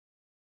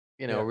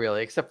 You know,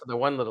 really, except for the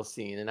one little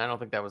scene, and I don't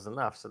think that was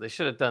enough. So they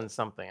should have done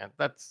something.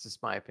 That's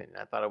just my opinion.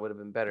 I thought it would have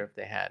been better if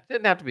they had. It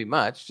didn't have to be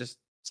much, just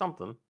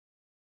something.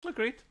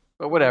 Agreed.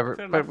 But whatever.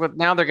 But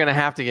now they're going to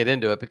have to get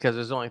into it, because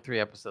there's only 3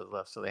 episodes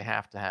left, so they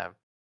have to have.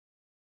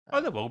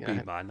 There will be,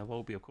 man. There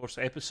will be, of course.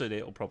 Episode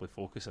 8 will probably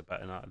focus a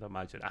bit on that. I'd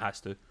imagine it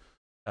has to.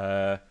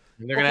 They're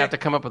going to have to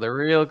come up with a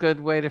real good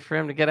way for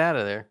him to get out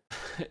of there.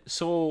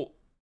 So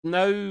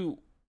now,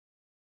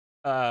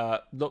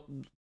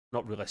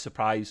 not really a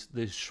surprise.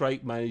 The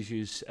Shrike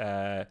manages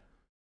find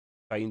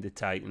the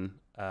Titan.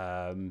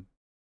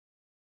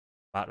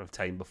 matter of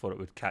time before it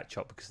would catch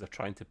up because they're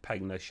trying to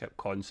ping this ship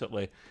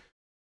constantly.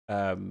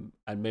 And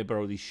maybe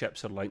all these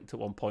ships are linked at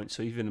one point,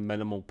 so even in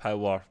minimal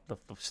power, they've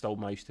still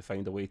managed to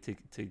find a way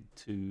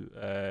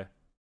to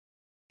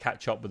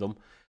catch up with them.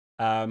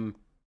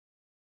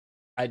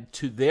 And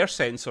to their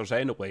sensors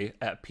anyway, it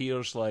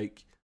appears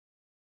like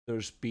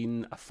there's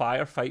been a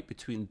firefight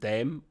between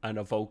them and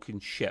a Vulcan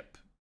ship.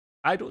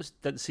 I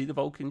didn't see the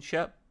Vulcan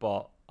ship,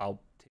 but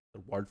I'll take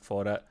their word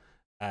for it.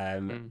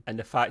 And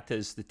the fact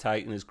is, the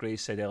Titan, as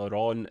Grace said earlier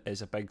on,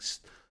 is a big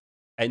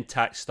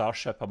intact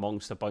starship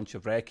amongst a bunch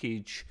of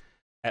wreckage.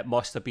 It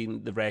must have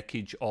been the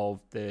wreckage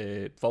of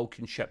the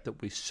Vulcan ship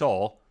that we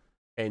saw,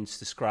 hence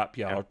the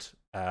scrapyard.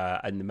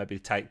 And maybe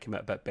the Titan came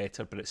out a bit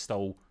better, but it's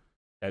still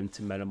down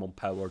to minimum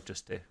power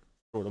just to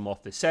throw them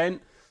off the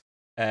scent.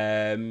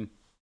 At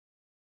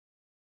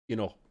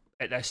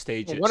this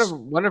stage,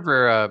 one of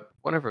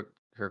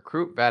her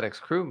crew, Vadic's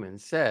crewmen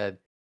said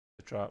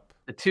the trap.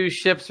 The 2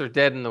 ships are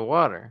dead in the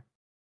water.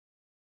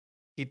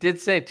 He did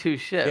say 2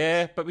 ships.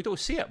 Yeah, but we don't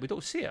see it. We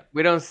don't see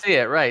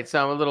it, right?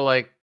 So I'm a little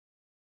like,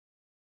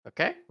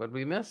 okay, what did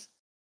we miss?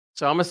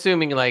 So I'm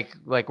assuming like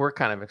we're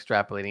kind of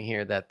extrapolating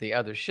here that the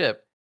other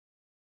ship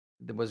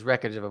was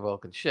wreckage of a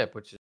Vulcan ship,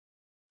 which is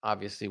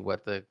obviously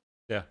what the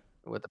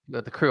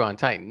crew on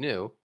Titan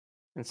knew,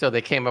 and so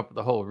they came up with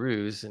the whole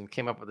ruse and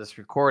came up with this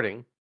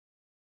recording.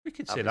 We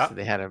could say obviously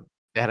that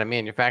they had to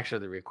manufacture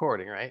the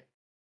recording, right?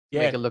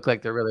 Yeah, make it look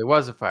like there really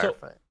was a firefight.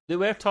 So they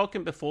were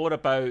talking before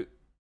about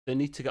they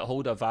need to get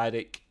hold of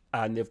Vadic,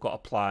 and they've got a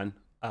plan,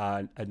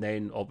 and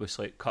then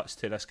obviously it cuts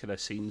to this kind of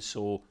scene.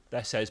 So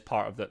this is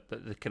part of the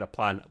kind of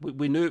plan.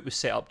 We knew it was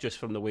set up just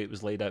from the way it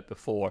was laid out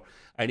before,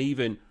 and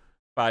even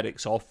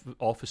Vadic's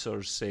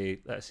officers say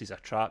this is a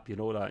trap, you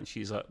know that, and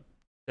she's like,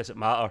 doesn't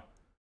matter,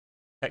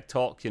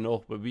 TikTok,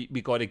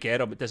 we got to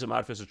get him. It doesn't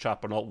matter if it's a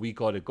trap or not. We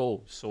got to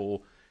go.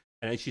 So,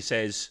 and then she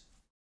says,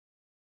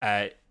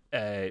 no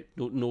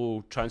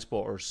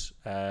transporters,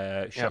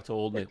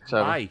 shuttle only.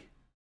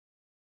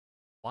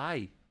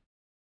 Why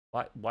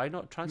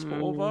not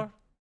transport over?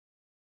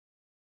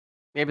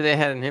 Maybe they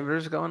had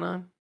inhibitors going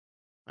on.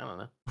 I don't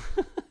know.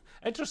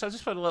 Interesting. I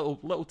just found a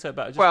little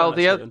tidbit.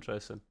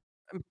 Interesting.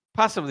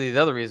 Possibly the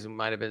other reason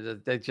might have been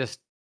that they just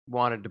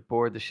wanted to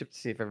board the ship to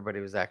see if everybody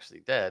was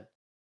actually dead,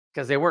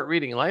 because they weren't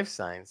reading life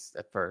signs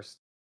at first.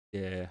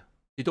 Yeah.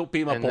 You don't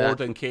beam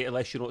aboard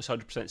unless you know it's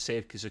 100%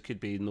 safe, because there could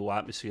be no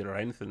atmosphere or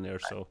anything there.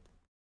 So,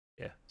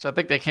 yeah. So I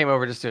think they came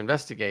over just to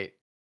investigate,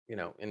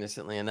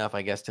 innocently enough,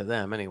 I guess, to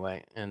them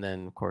anyway. And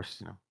then, of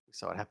course, we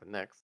saw what happened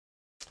next.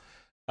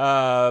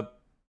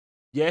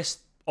 Yes,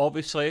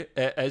 obviously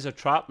it is a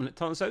trap, and it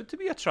turns out to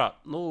be a trap.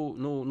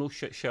 No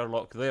shit,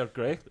 Sherlock there,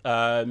 Greg.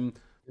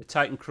 The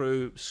Titan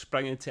crew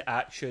spring into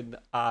action,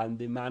 and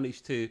they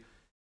manage to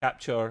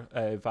capture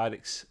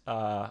Vadic's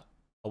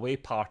away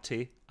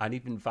party, and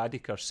even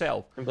Vadic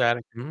herself.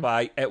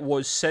 It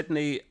was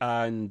Sydney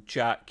and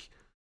Jack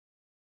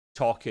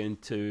talking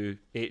to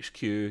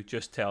HQ,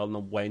 just telling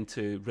them when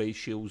to raise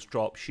shields,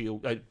 drop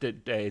shield,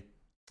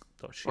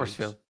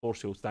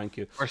 force fields, thank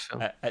you.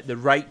 At the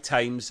right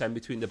times in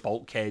between the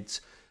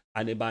bulkheads,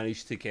 and they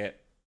managed to get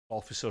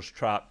officers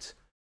trapped,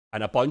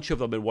 and a bunch of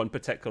them in one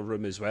particular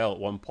room as well at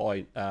one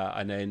point.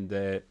 And then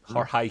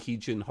her High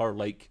Hegian,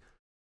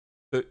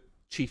 her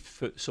chief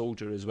foot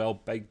soldier as well,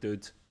 big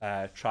dude,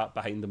 trapped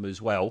behind them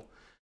as well.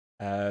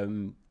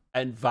 And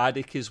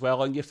Vadic as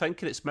well. And you're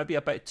thinking it's maybe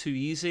a bit too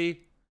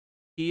easy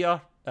here,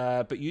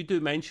 but you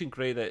do mention,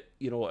 Gray, that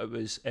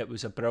it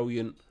was a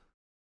brilliant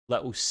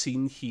little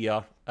scene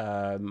here,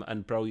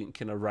 and brilliant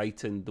kind of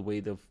writing the way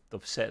they've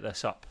set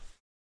this up.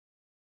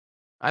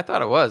 I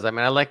thought it was. I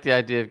mean, I like the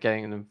idea of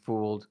getting them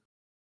fooled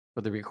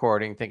with the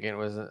recording, thinking it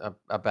was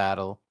a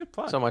battle.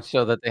 So much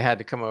so that they had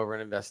to come over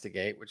and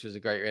investigate, which is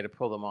a great way to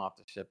pull them off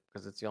the ship,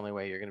 because it's the only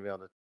way you're going to be able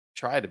to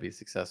try to be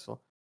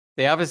successful.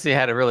 They obviously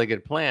had a really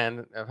good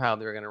plan of how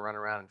they were going to run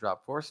around and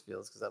drop force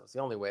fields, because that was the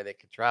only way they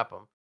could trap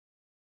them.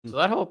 So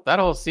that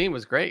whole scene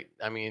was great.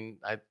 I mean,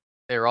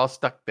 they were all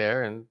stuck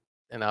there, and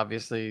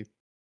obviously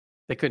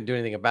they couldn't do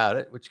anything about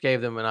it, which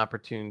gave them an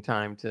opportune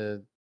time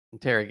to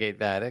interrogate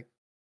Vadic,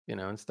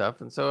 and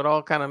stuff. And so it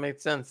all kind of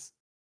made sense.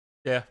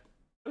 Yeah,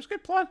 it was a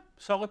good plan,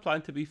 solid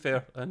plan, to be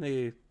fair, and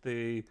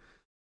they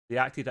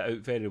acted it out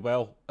very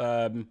well.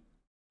 The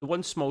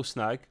one small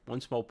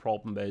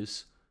problem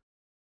is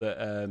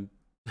that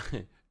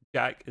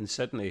Jack and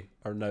Sydney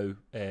are now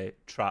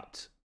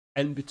trapped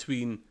in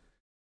between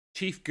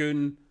Chief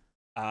Goon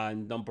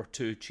and number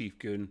 2 Chief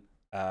Goon.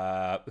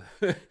 As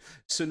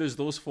soon as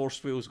those force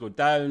fields go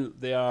down,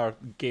 they are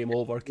game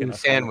over. Kind of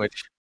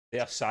sandwich. They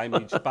are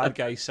signage, bad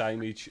guy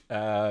signage.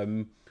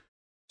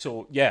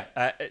 So yeah,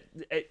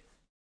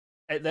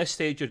 at this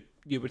stage,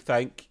 you would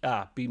think,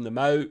 beam them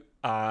out,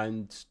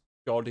 and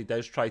Geordi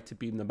does try to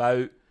beam them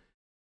out,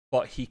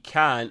 but he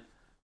can't,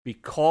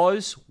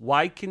 because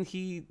why can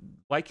he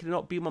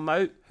not beam them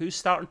out? Who's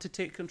starting to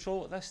take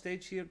control at this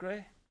stage here,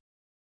 Gray?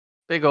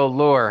 Big old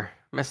Lore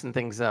messing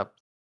things up.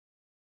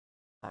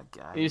 That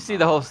guy. You see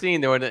the whole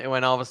scene there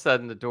when all of a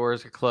sudden the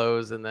doors are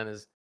closed, and then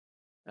his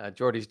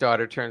Jordy's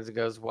daughter turns and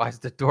goes, "Why's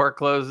the door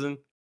closing?"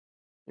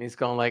 And he's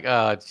going like,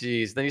 "Oh,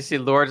 geez." Then you see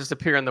Laura just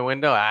appear in the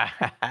window.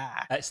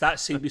 It's that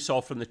scene we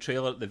saw from the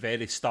trailer at the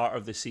very start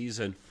of the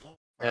season.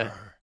 Yeah.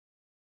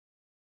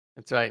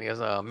 That's right. And he goes,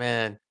 "Oh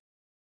man,"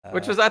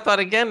 which was, I thought,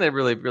 again, a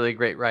really, really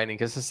great writing,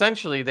 because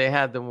essentially they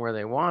had them where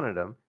they wanted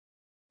them,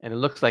 and it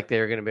looks like they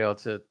were going to be able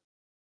to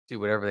do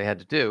whatever they had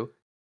to do.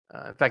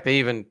 In fact, they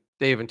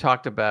even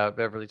talked about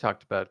Beverly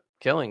talked about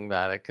killing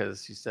Vadic,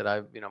 because she said,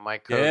 my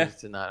code is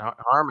to not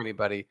harm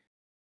anybody,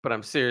 but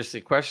I'm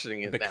seriously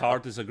questioning it."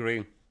 Picard is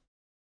agreeing.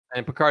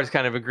 And Picard's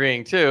kind of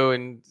agreeing too,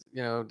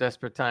 and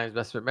desperate times,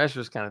 desperate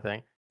measures kind of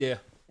thing. Yeah.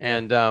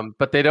 And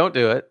but they don't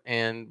do it,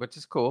 and which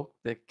is cool.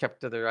 They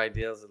kept to their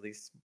ideals, at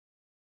least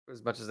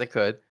as much as they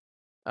could.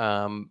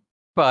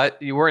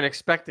 But you weren't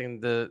expecting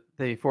the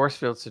force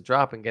fields to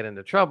drop and get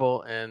into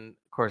trouble, and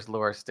of course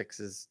Laura sticks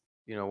his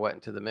what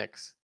into the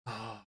mix.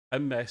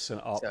 I'm messing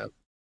it up. So,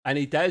 and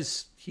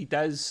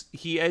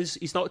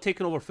he's not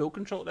taking over full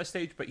control at this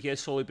stage, but he is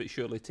slowly but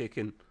surely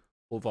taking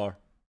over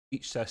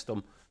each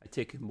system and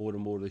taking more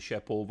and more of the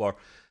ship over.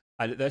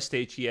 And at this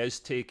stage, he's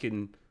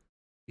starting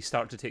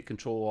to take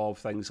control of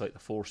things like the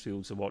force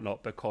fields and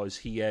whatnot, because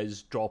he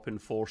is dropping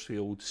force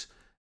fields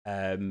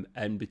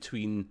in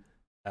between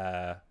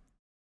where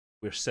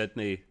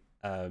Sydney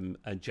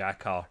and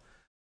Jack are.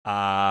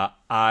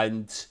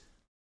 And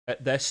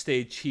at this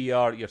stage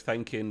here, you're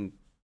thinking,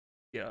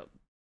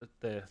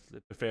 the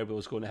proverbial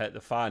is going to hit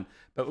the fan.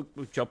 But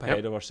we'll jump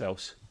ahead of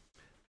ourselves.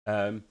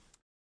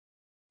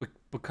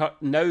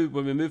 Now,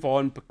 when we move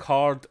on,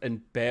 Picard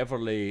and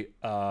Beverly,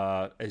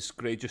 as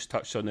Gray just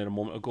touched on there a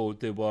moment ago,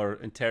 they were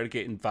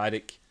interrogating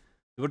Vadic.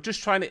 They were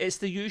just trying to... It's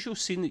the usual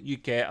scene that you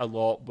get a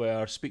lot,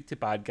 where speak to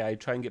bad guy,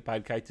 try and get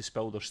bad guy to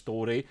spill their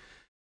story.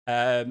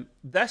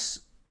 This,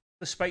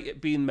 despite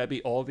it being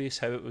maybe obvious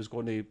how it was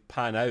going to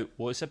pan out,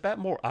 was a bit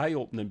more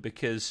eye-opening,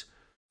 because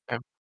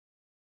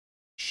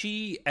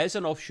she is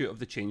an offshoot of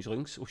the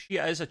Changelings. Well, she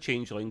is a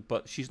Changeling,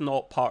 but she's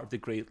not part of the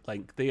Great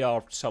Link. They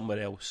are somewhere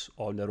else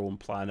on their own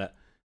planet,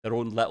 their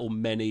own little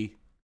mini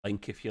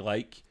link, if you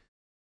like.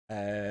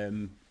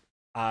 And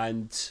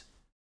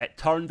it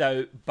turned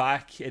out,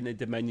 back in the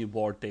Dominion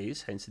War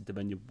days, hence the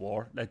Dominion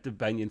War, the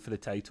Dominion for the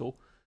title,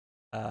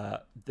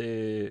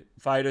 the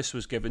virus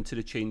was given to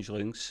the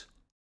Changelings,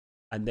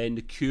 and then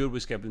the cure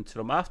was given to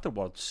them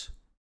afterwards.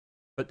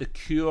 But the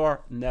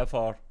cure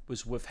never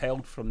was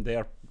withheld from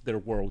their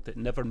world. It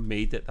never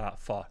made it that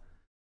far.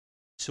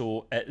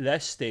 So at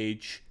this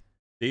stage,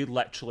 they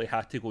literally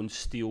had to go and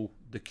steal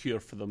the cure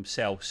for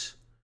themselves.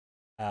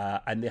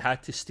 And they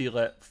had to steal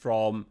it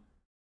from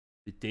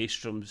the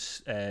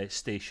Daystrom's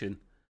station.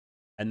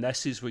 And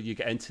this is where you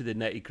get into the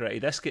nitty gritty.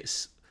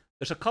 There's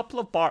a couple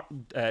of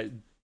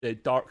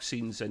dark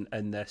scenes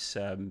in this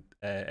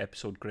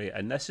episode, Great,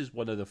 and this is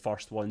one of the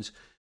first ones.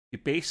 You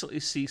basically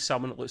see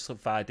someone that looks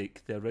like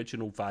Vadic, the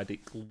original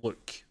Vadic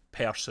look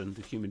person,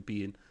 the human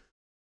being.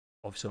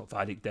 Obviously not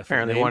Vadic,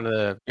 different. Apparently name. One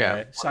of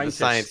the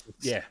scientists.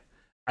 Yeah.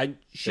 And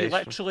she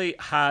literally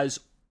has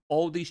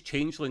all these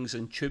changelings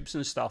and tubes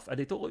and stuff, and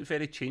they don't look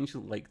very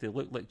changeling-like. They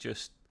look like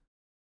just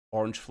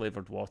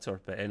orange-flavoured water,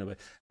 but anyway.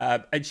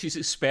 And she's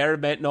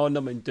experimenting on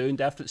them and doing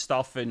different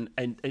stuff and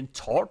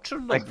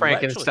torturing them. Like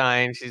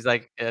Frankenstein. Literally. She's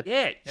like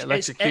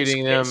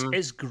electrocuting them,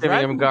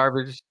 giving them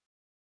garbage.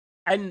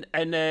 And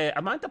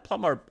Amanda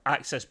Plummer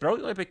acts this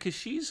brilliantly, because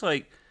she's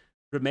like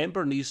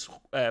remembering these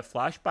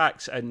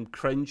flashbacks and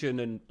cringing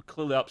and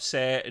clearly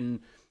upset, and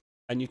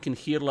you can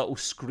hear little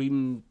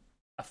scream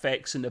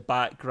effects in the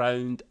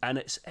background, and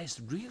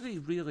it's really,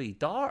 really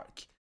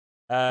dark.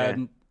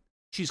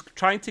 She's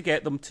trying to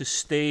get them to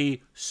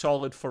stay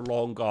solid for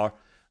longer,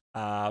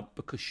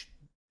 because she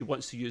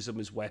wants to use them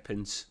as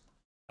weapons.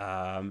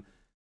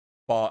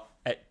 But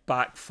it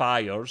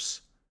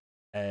backfires,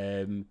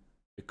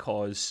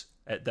 because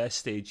at this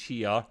stage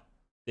here,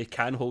 they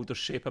can hold their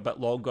shape a bit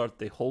longer.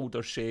 They hold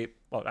their shape.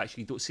 Well,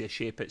 actually, you don't see a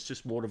shape. It's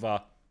just more of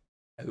a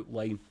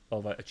outline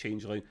of a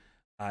changeling.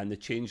 And the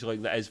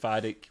changeling that is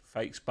Vadic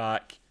fights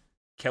back,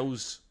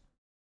 kills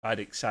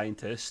Vadic's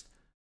scientist,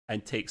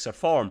 and takes her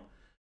form.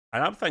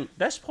 And I'm thinking,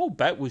 this whole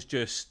bit was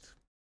just...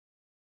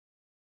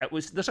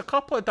 There's a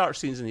couple of dark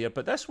scenes in here,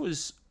 but this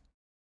was...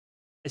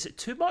 Is it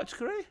too much,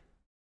 Gray?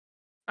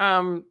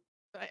 I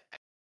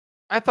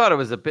thought it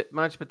was a bit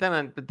much, but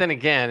then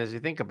again, as you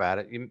think about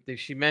it,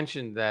 she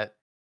mentioned that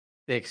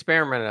they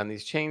experimented on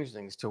these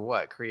changelings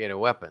to create a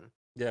weapon.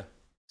 Yeah.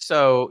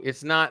 So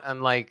it's not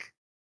unlike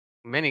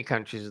many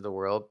countries of the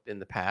world in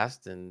the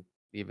past and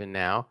even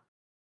now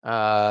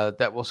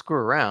that will screw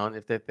around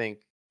if they think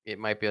it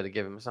might be able to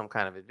give them some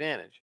kind of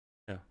advantage.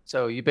 Yeah.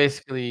 So you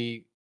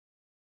basically,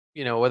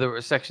 whether it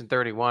was Section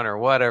 31 or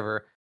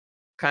whatever,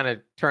 kind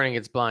of turning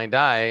its blind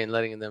eye and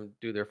letting them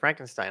do their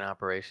Frankenstein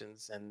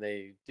operations, and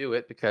they do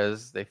it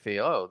because they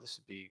feel, oh, this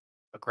would be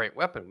a great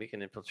weapon. We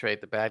can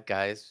infiltrate the bad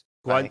guys.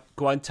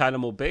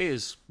 Guantanamo Bay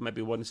is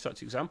maybe one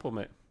such example,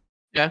 mate.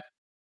 Yeah.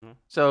 Mm-hmm.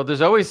 So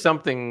there's always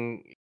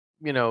something,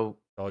 in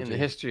the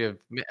history of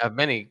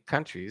many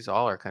countries,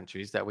 all our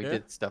countries, that we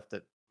did stuff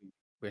that we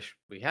wish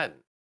we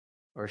hadn't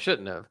or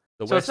shouldn't have.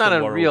 The So it's not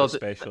Western world, unreal,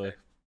 especially.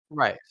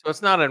 right? So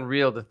it's not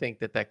unreal to think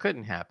that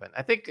couldn't happen.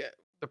 I think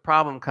the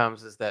problem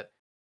comes is that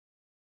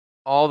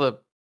all the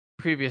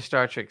previous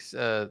Star Trek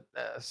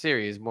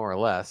series, more or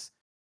less,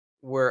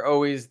 were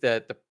always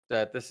that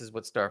this is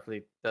what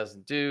Starfleet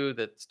doesn't do.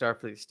 That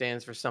Starfleet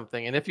stands for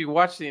something. And if you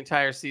watch the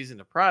entire season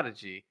of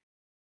Prodigy,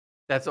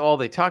 that's all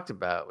they talked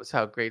about was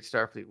how great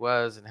Starfleet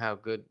was and how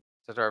good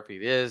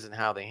Starfleet is and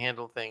how they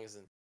handle things,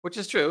 and which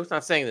is true. It's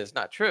not saying that it's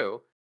not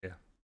true. Yeah.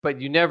 But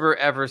you never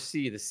ever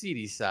see the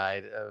seedy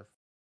side of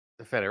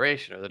the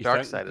Federation or the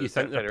dark side of the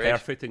Federation. You think they're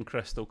perfect and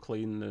crystal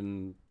clean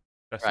and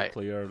crystal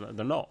clear?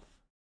 They're not.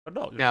 They're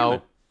not. They're now,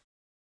 human.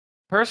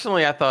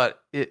 Personally, I thought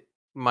it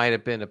might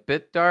have been a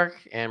bit dark,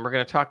 and we're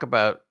going to talk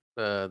about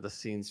the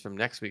scenes from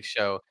next week's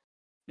show.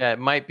 Yeah, it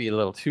might be a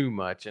little too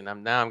much, and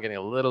I'm getting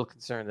a little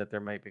concerned that there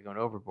might be going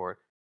overboard.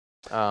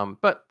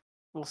 But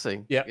we'll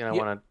see. Yeah, I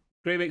want to.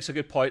 Gray makes a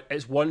good point.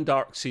 It's one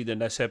dark scene in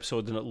this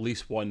episode and at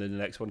least one in the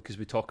next one because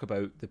we talk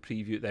about the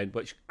preview then.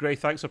 Which, Gray,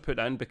 thanks for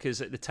putting in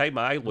because at the time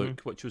I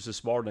look, which was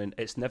this morning,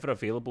 it's never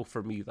available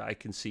for me that I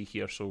can see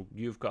here. So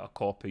you've got a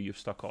copy, you've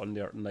stuck it on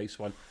there, nice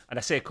one. And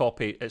I say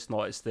copy, it's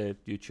not, it's the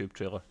YouTube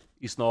trailer.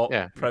 He's not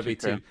privy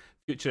to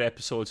future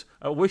episodes.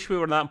 I wish we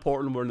were that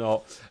important, we're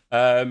not.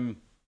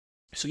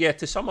 So yeah,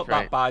 to sum up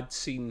that bad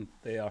scene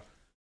there,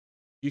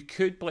 you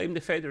could blame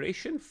the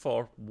Federation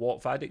for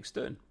what Vadic's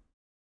doing.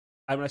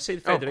 And when I say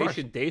the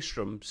Federation,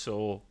 Daystrom,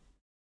 so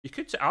you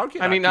could argue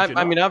that.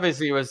 I mean,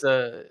 obviously it was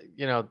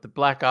the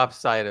Black Ops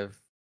side of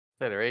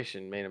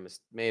Federation made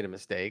a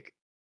mistake.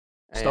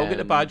 Still getting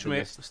a badge,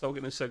 mate. Still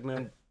getting a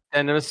signal.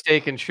 And the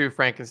mistake in True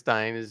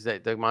Frankenstein is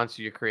that the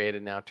monster you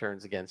created now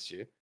turns against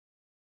you.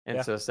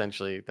 And so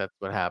essentially that's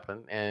what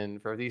happened. And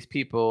for these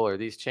people or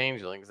these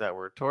changelings that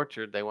were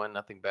tortured, they want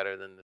nothing better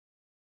than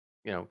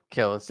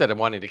kill. Instead of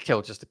wanting to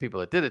kill just the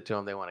people that did it to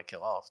them, they want to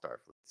kill all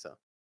Starfleet. So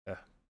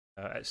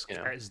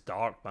it's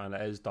dark, man.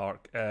 It is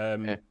dark.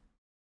 But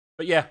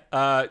yeah,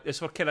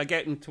 as we're kind of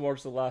getting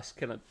towards the last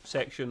kind of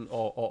section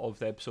of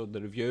the episode,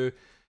 the review,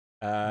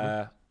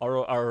 our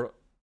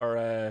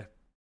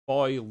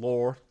boy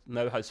Lore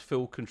now has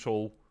full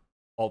control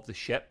of the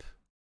ship.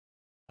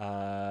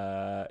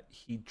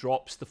 He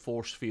drops the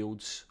force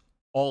fields,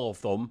 all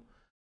of them,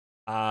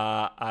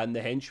 and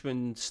the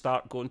henchmen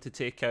start going to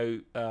take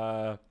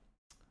out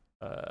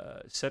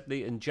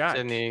Sydney and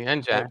Jack.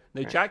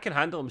 Now Jack can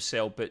handle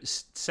himself, but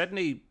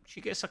Sydney, she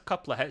gets a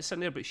couple of hits in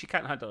there, but she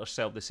can't handle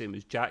herself the same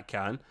as Jack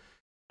can.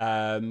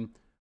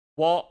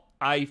 What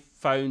I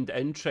found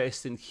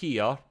interesting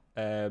here,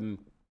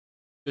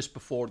 just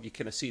before you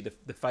kind of see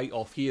the fight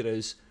off here,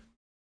 is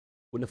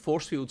when the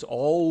force fields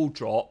all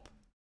drop,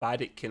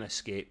 Vadic can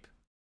escape.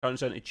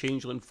 Turns into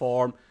changeling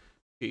form.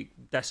 He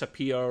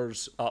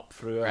disappears up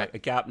through a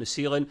gap in the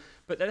ceiling.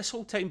 But this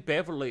whole time,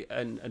 Beverly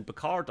and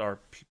Picard are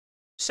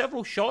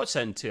several shots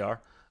into her,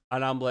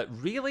 and I'm like,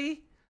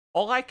 really?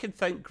 All I can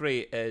think, Gray,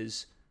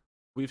 is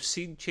we've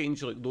seen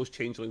those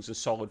changelings in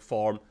solid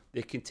form.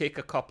 They can take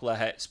a couple of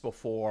hits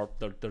before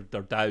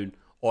they're down,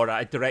 or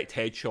a direct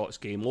headshot's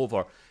game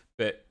over.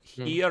 But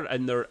here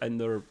in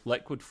their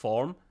liquid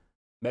form,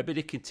 maybe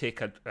they can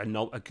take a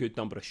good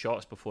number of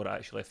shots before it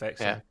actually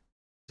affects them. Is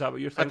that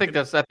what you're thinking?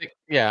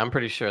 I'm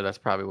pretty sure that's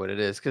probably what it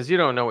is, because you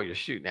don't know what you're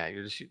shooting at.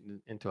 You're just shooting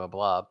into a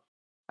blob.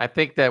 I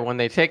think that when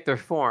they take their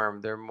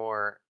form, they're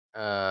more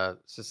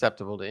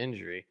susceptible to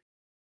injury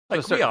to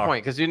a certain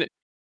point, because you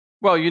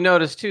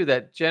notice too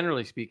that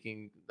generally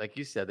speaking, like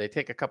you said, they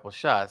take a couple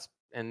shots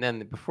and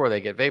then before they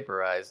get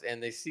vaporized,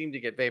 and they seem to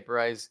get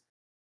vaporized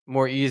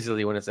more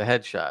easily when it's a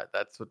headshot.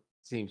 That's what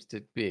seems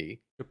to be.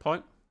 Good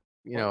point.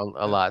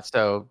 A lot.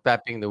 So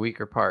that being the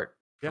weaker part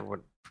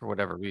for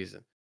whatever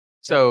reason.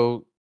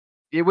 So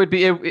it would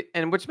be,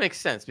 and which makes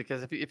sense,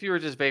 because if you were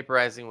just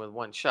vaporizing with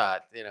one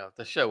shot,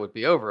 the show would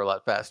be over a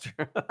lot faster.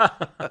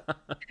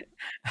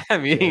 I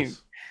mean,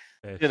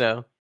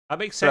 yes. That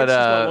makes sense. There's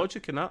a lot of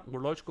logic in that.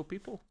 We're logical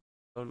people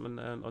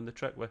on the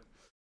trick with.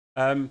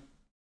 But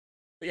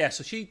yeah,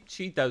 so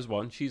she does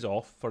one. She's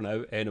off for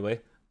now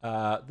anyway.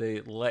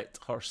 They let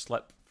her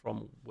slip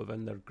from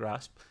within their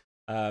grasp.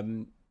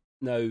 Now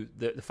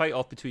the fight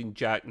off between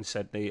Jack and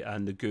Sydney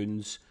and the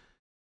goons.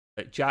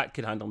 Jack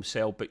can handle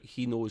himself, but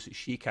he knows that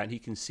she can't. He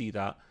can see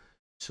that,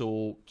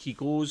 so he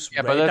goes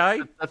red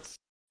eye.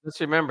 Let's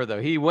remember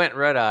though, he went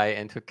red eye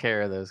and took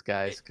care of those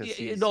guys.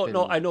 I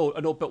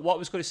know. But what I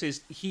was going to say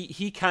is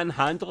he can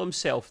handle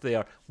himself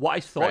there. What I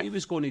thought he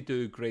was going to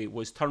do, great,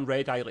 was turn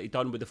red eye like he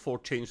done with the 4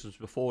 changelings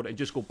before, and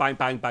just go bang,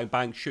 bang, bang,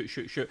 bang,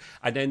 shoot,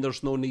 and then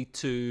there's no need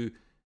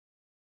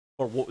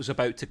for what was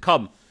about to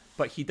come.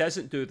 But he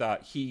doesn't do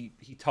that. He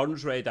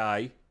turns red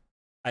eye,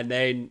 and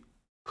then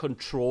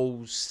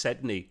controls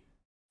Sydney.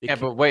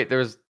 But wait, there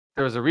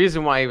was a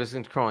reason why he was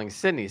controlling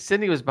Sydney.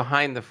 Sydney was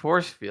behind the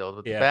force field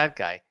with the bad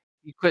guy.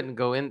 He couldn't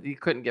go in. He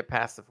couldn't get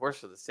past the force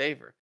field to save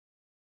her.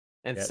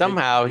 And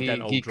somehow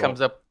he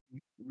comes up.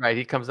 Right,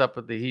 he comes up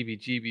with the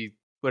heebie-jeebie,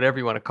 whatever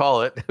you want to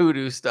call it,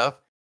 hoodoo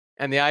stuff,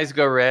 and the eyes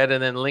go red,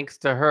 and then links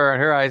to her,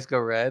 and her eyes go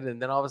red,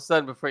 and then all of a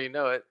sudden, before you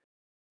know it,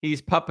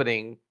 he's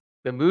puppeting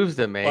the moves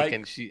they make, like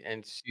and she's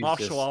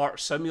martial just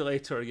arts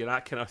simulator, you know,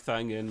 that kind of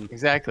thing, and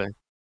exactly.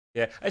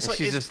 yeah, it's And like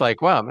she's just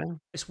like, wow, man.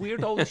 it's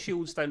weird. All the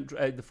shields didn't,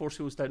 the force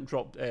shields didn't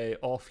drop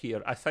off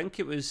here. I think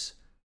it was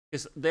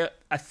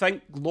I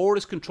think Lore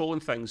is controlling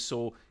things,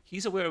 so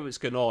he's aware of what's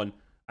going on,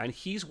 and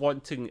he's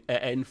wanting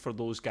it in for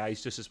those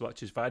guys just as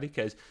much as Vadik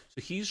is.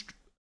 So he's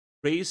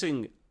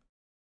raising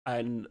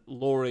and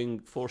lowering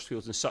force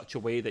fields in such a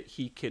way that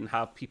he can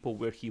have people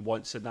where he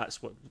wants, and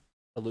that's what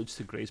alludes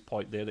to Gray's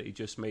point there that he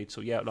just made.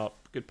 So yeah, no,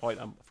 good point.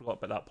 I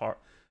forgot about that part,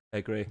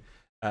 Gray.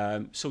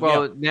 Now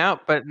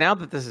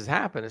that this has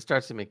happened, it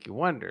starts to make you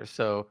wonder.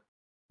 So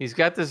he's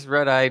got this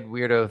red-eyed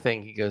weirdo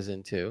thing he goes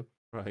into.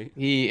 Right.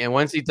 And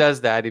once he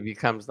does that, he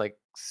becomes like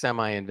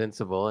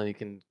semi-invincible, and he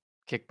can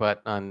kick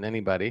butt on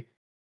anybody.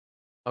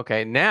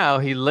 Okay, now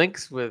he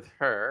links with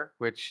her,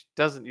 which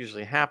doesn't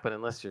usually happen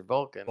unless you're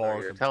Vulcan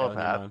or you're a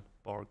telepath.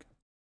 Borg.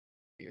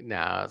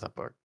 No, it's not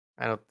Borg.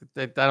 I don't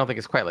think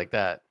it's quite like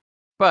that.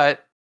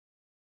 But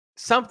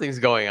something's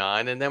going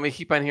on, and then we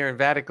keep on hearing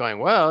Vadik going,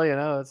 well, you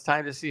know, it's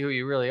time to see who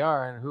you really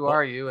are, and who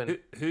are you, and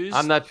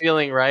I'm not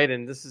feeling right,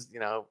 and this is, you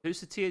know, who's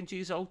the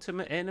TNG's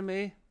ultimate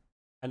enemy,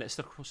 and it's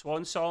the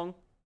Swan Song.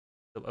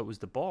 It was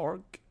the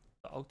Borg,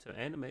 the ultimate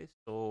enemy.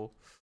 So,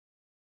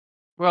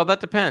 well, that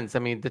depends. I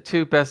mean, the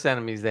two best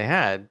enemies they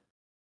had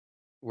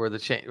were the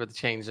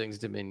Changelings,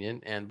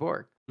 Dominion, and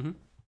Borg. Mm-hmm.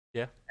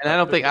 Yeah, and I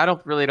don't think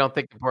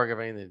the Borg have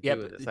anything to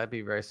do with this. I'd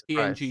be very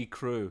surprised. TNG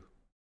crew.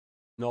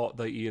 Not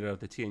the era of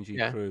the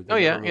TNG crew.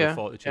 They really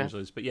fought the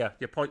Changelings. But yeah,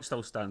 your point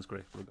still stands,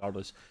 Gray,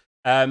 regardless.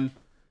 So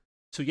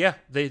yeah,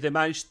 they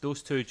managed,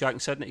 those two, Jack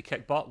and Sydney, to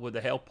kick butt with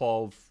the help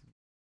of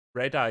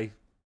Red Eye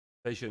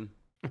Vision,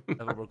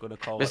 whatever we're going to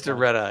call Mr.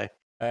 Red Eye.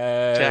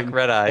 Jack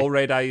Red Eye. Oh,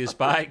 Red Eye is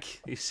back.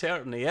 He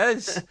certainly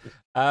is.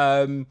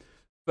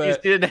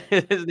 But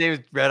his name is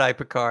Red Eye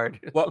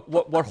Picard.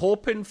 We're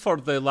hoping for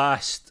the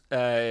last,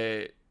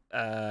 while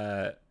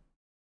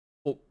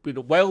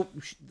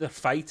they're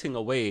fighting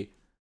away,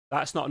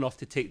 that's not enough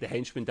to take the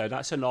henchmen down.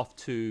 That's enough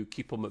to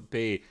keep them at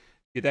bay.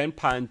 You then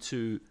pan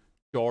to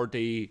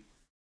Geordi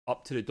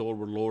up to the door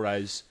where Laura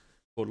is.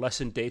 Go,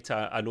 listen,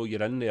 Data, I know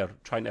you're in there,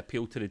 trying to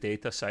appeal to the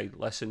Data side.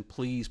 Listen,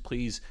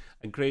 please.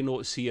 And Gray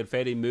notes here,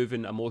 very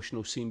moving,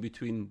 emotional scene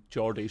between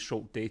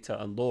Geordi,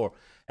 Data, and Lore.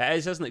 It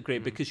is, isn't it, Gray?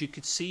 Mm-hmm. Because you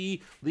could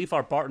see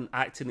LeVar Burton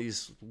acting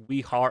his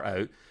wee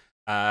heart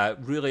out,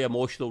 really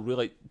emotional,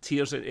 really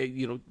tears,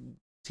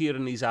 tear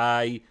in his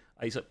eye.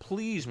 He's like,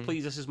 please,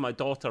 this is my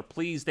daughter.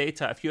 Please,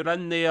 Data, if you're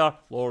in there.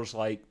 Lore's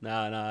like,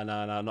 nah,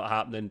 not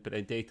happening. But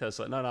then Data's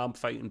like, no, I'm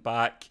fighting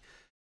back.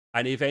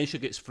 And he eventually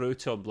gets through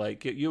to him,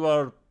 like, you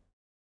were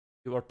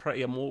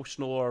pretty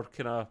emotional or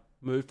kind of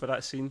moved by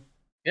that scene.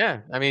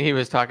 Yeah, I mean, he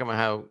was talking about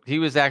how he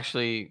was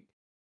actually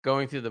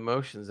going through the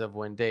motions of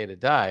when Data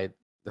died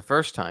the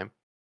first time,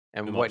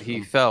 and what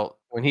he felt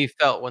when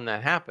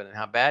that happened, and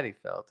how bad he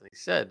felt. And he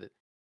said that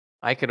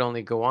I could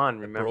only go on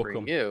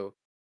remembering you.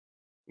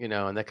 You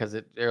know, and that because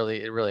it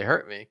really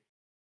hurt me.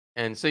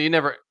 And so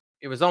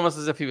it was almost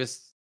as if he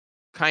was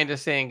kind of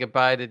saying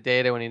goodbye to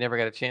Data when he never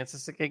got a chance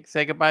to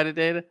say goodbye to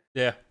Data.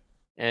 Yeah.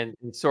 And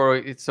so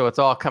it's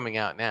all coming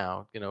out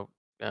now,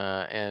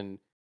 and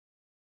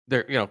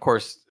they're, of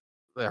course,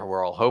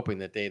 we're all hoping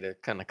that Data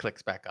kind of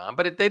clicks back on.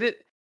 But they did,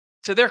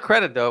 to their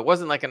credit, though, it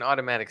wasn't like an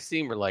automatic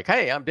scene where like,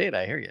 hey, I'm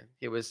Data, I hear you.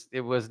 It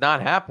was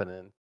not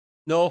happening.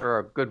 No. For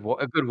a good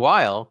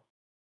while.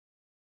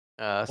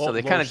 So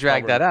they kind of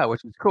dragged that out,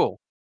 which is cool.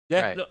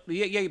 Yeah, right.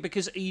 Yeah,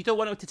 because you don't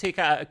want it to take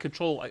it out of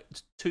control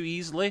too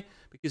easily,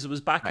 because it was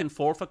back and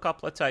forth a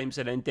couple of times,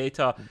 and then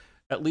Data,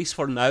 at least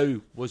for now,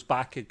 was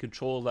back in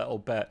control a little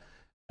bit.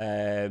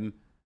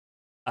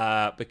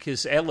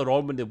 Because earlier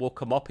on when they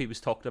woke him up, he was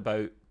talking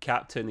about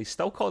Captain. He's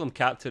still calling him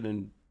Captain,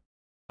 and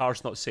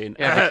Car's not saying,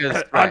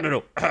 because,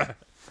 no.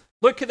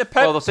 Look at the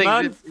pips,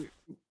 man.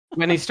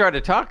 When he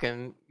started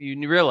talking,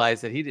 you realize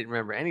that he didn't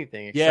remember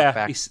anything. Except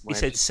back he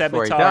said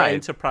Scimitar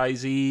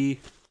Enterprise-E.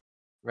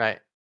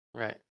 Right.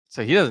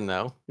 So he doesn't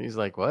know. He's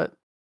like, what?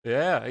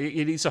 Yeah,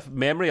 he needs a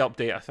memory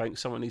update, I think.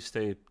 Someone needs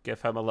to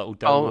give him a little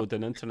download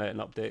on internet and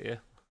update you.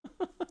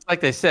 Like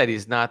they said,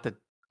 he's not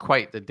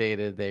quite the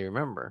Data they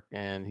remember,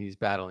 and he's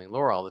battling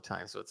Lore all the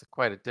time. So it's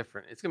quite a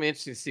different. It's gonna be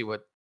interesting to see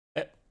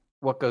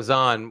what goes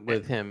on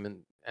with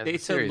him as the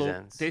series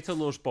ends. Data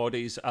Lore's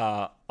body's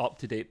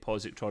up-to-date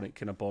positronic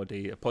kind of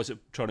body, a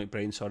positronic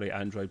brain,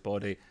 android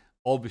body.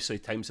 Obviously,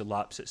 times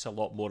elapse, it's a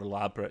lot more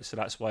elaborate, so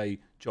that's why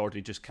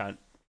Geordi just can't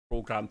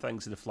program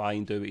things in the fly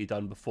and do what he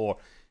done before.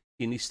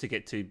 He needs to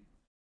get to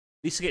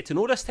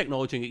know this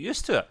technology and get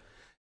used to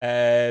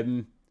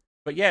it.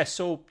 But yeah,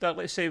 so that,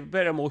 let's say,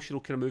 very emotional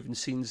kind of moving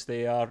scenes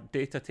there.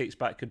 Data takes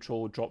back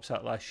control, drops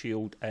that last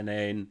shield, and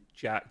then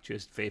Jack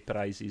just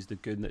vaporizes the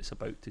goon that's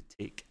about to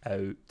take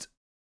out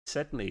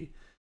Sydney.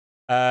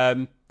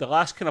 The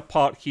last kind of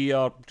part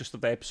here, just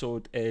of the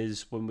episode,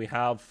 is when we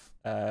have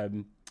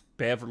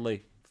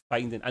Beverly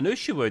finding. I knew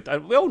she would.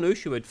 We all knew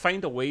she would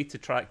find a way to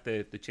track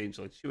the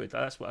changeling. She would.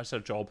 That's her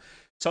job.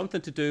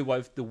 Something to do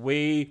with the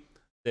way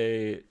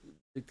they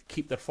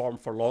keep their form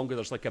for longer.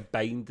 There's like a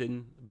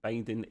binding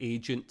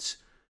agent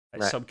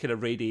It's some kind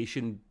of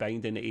radiation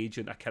binding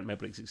agent. I can't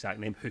remember its exact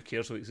name. Who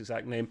cares what its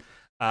exact name?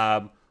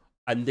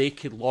 And they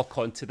could lock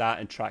onto that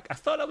and track. I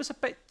thought that was a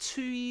bit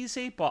too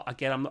easy, but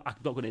again, I'm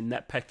not going to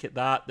nitpick at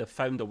that. They've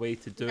found a way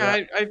to do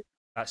it.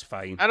 That's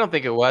fine. I don't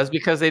think it was,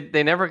 because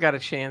they never got a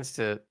chance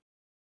to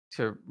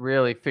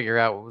really figure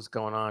out what was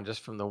going on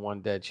just from the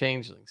one dead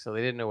changeling. So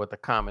they didn't know what the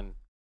common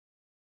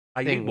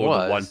thing more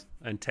was. Than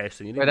one in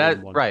testing. You need more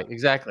than one. Right,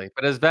 exactly.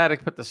 But as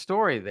Vadic put the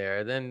story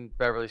there, then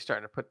Beverly's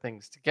starting to put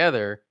things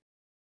together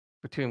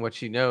between what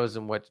she knows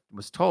and what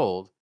was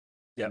told.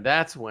 Yep. And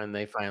that's when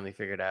they finally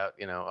figured out,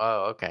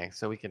 oh, okay,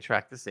 so we can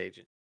track this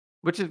agent,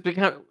 which has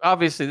become,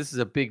 obviously, this is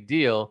a big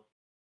deal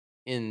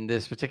in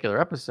this particular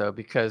episode,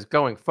 because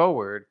going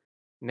forward,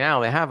 now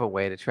they have a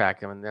way to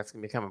track him, and that's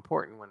going to become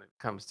important when it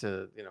comes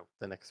to,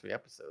 the next 3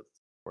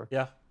 episodes.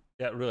 Yeah,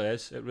 it really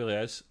is. It really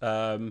is.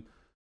 So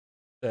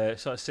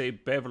I say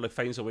Beverly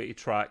finds a way to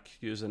track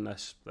using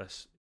this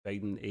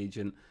Biden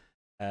agent,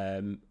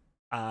 and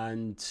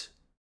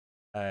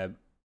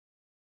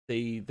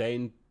they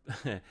then,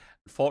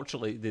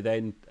 unfortunately,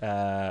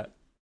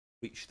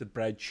 reach the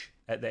bridge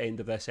at the end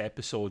of this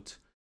episode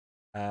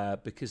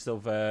because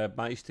they've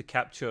managed to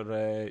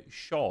capture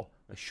Shaw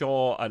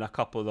and a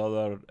couple of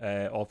other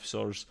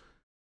officers,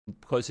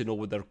 because they know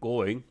where they're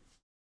going,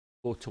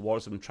 go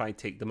towards them and try and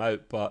take them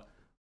out, but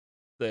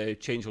the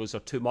changelings are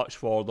too much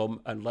for them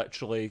and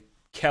literally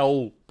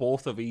kill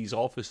both of these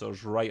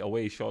officers right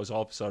away, Shaw's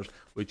officers,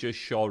 with just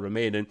Shaw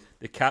remaining.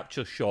 They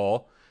capture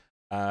Shaw,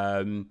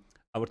 and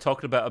we're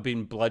talking about it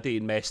being bloody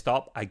and messed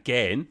up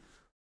again.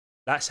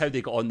 That's how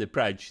they got on the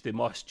bridge. They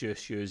must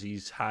just use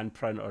his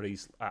handprint or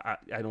his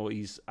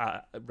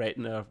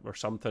retina or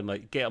something,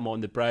 like get him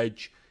on the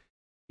bridge.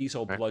 He's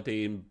all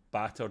bloody and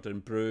battered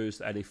and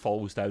bruised, and he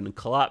falls down and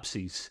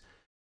collapses.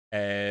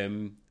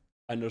 And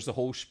there's the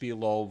whole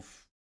spiel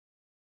of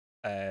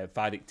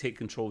Vadic, take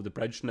control of the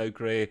bridge now,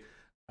 Gray.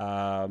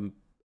 And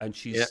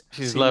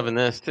she's loving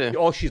this too.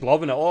 Oh, she's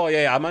loving it. Oh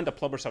yeah, Amanda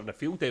Plummer's having a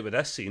field day with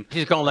this scene.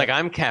 She's going like,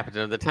 I'm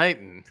captain of the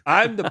Titan.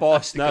 I'm the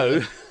boss now.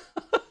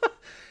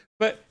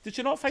 But did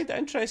you not find it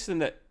interesting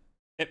that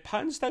it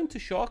pans down to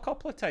Shaw a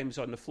couple of times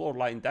on the floor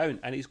lying down,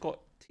 and he's got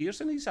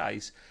tears in his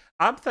eyes?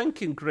 I'm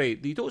thinking,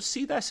 great, you don't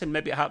see this, and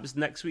maybe it happens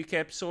next week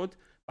episode,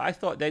 but I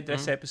thought at the end of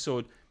this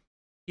episode,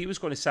 he was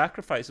going to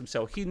sacrifice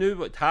himself. He knew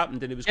what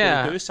happened, and he was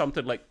going to do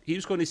something, like, he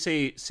was going to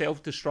say,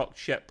 self-destruct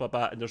ship, blah,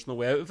 blah, and there's no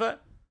way out of it.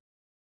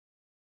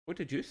 What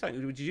did you think?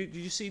 Did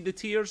you see the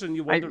tears and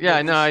you wondered?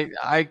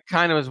 I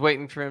kind of was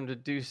waiting for him to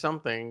do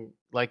something,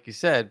 like you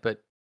said,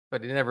 but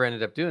he never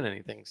ended up doing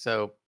anything.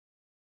 So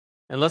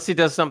unless he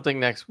does something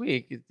next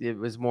week, it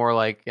was more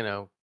like,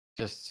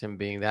 just him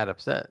being that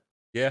upset.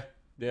 Yeah.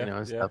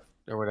 And stuff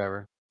or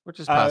whatever, which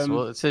is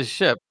possible. It's his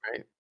ship,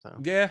 right? So.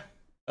 Yeah.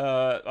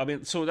 I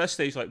mean, so at this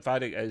stage, like,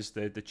 Vadic is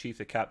the chief,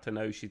 the captain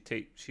now. She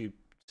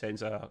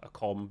sends a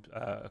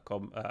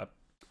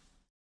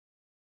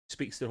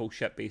speaks to the whole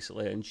ship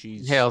basically, and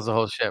she hails the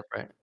whole ship,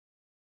 right?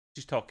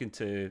 She's talking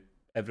to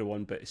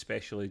everyone, but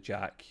especially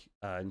Jack,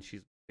 and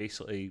she's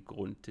basically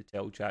going to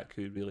tell Jack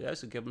who he really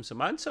is and give him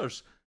some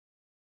answers.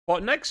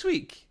 But next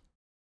week,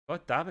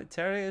 God damn it,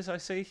 Terry, as I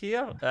say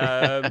here,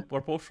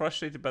 we're both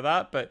frustrated by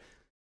that, but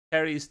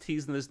Terry is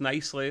teasing us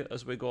nicely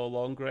as we go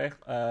along, Greg.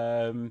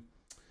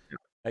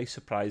 Nice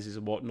surprises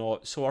and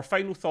whatnot. So our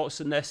final thoughts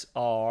on this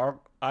are,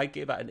 I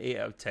gave it an 8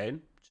 out of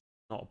 10.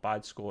 Not a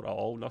bad score at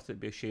all, nothing to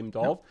be ashamed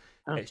of.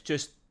 Oh. It's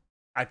just,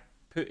 I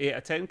put 8 out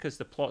of 10 because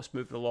the plot's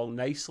moving along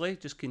nicely,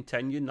 just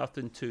continuing,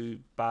 nothing too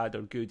bad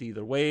or good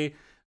either way,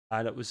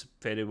 and it was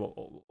very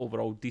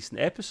overall decent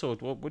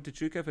episode. What did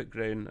you give it,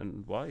 Graham,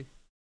 and why?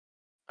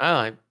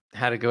 I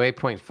had to go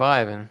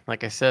 8.5, and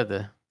like I said,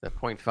 the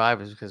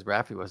 0.5 is because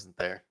Raffi wasn't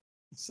there.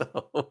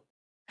 So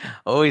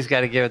always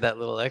got to give it that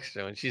little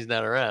extra when she's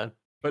not around.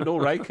 But no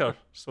Riker.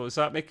 So does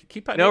that make it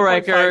keep it no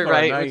Riker, or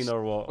right? 9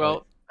 or what?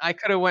 Well, I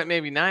could have went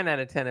maybe 9 out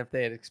of 10 if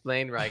they had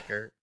explained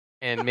Riker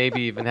and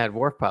maybe even had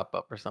Worf pop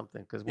up or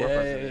something, because Worf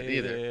wasn't in it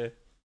either. Yeah.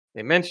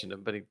 They mentioned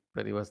him,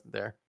 but he wasn't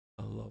there.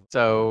 I love it.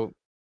 So,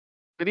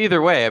 but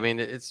either way, I mean,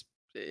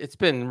 it's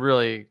been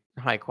really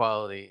high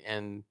quality,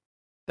 and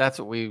that's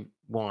what we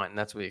want and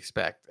that's what we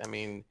expect. I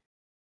mean,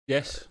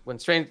 yes, when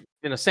same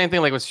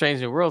thing like when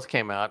Strange New Worlds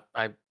came out,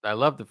 I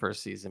loved the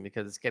first season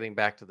because it's getting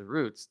back to the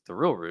roots, the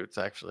real roots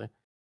actually,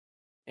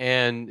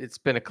 and it's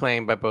been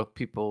acclaimed by both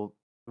people,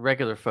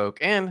 regular folk,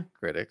 and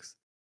critics.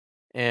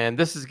 And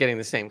this is getting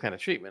the same kind of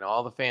treatment.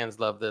 All the fans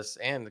love this,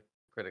 and the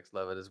critics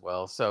love it as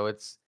well. So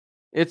it's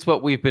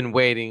what we've been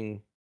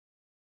waiting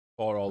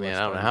for all this.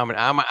 I don't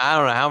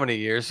know how many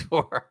years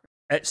for.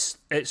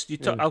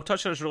 I'll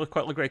touch on this really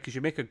quickly, Greg, because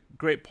you make a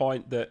great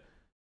point that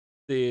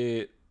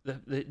the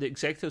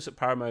executives at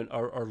Paramount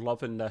are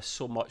loving this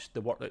so much,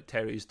 the work that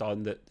Terry's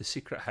done, that the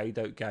secret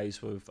hideout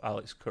guys with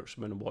Alex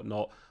Kurtzman and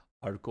whatnot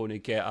are going to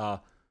get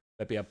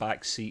maybe a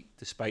back seat,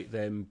 despite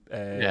them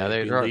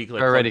they're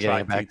legally already contracted.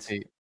 Getting a back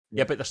seat.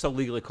 Yeah, but they're still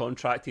legally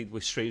contracted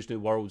with Strange New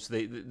Worlds.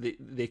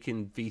 They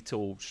can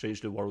veto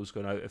Strange New Worlds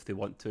going out if they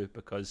want to,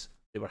 because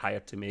they were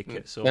hired to make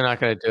it. So they're not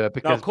going to do it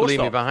because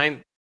believe me,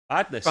 behind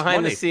Madness.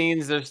 Behind Money. the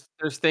scenes,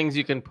 there's things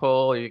you can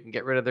pull, or you can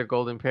get rid of their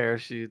golden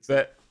parachutes.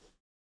 But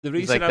the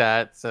reason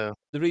So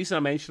the reason I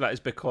mention that is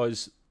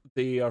because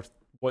they are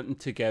wanting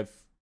to give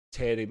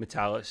Terry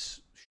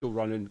Metalis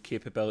showrunning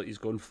capabilities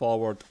going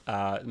forward,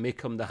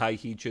 make him the High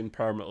Heejun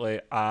permanently,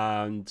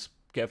 and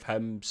give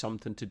him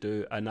something to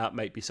do, and that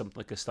might be something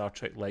like a Star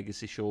Trek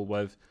Legacy show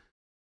with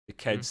the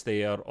kids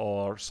there,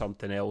 or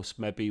something else,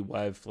 maybe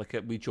with, like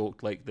we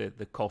joked, like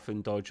the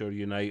Coffin Dodger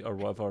Unite or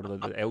whatever,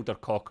 the Elder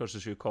Cockers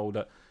as you called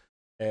it,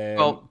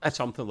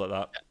 something like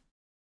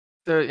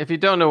that. If you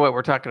don't know what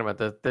we're talking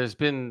about, there's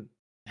been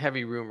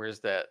heavy rumors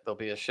that there'll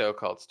be a show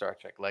called Star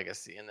Trek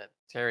Legacy, and that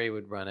Terry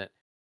would run it,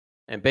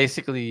 and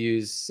basically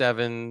use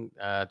Seven,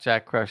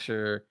 Jack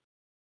Crusher,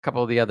 a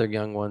couple of the other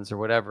young ones or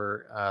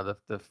whatever,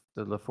 the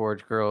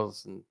LaForge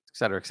girls, and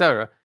et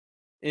cetera,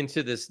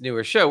 into this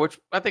newer show, which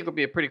I think would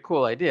be a pretty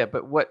cool idea.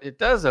 But what it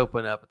does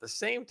open up at the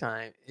same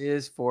time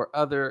is for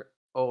other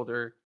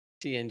older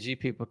TNG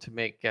people to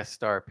make guest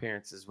star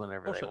appearances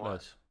whenever they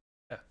want.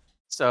 Yeah.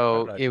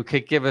 So it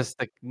could give us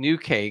the new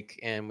cake,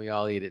 and we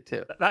all eat it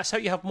too. That's how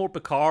you have more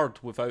Picard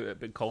without it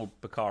being called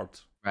Picard.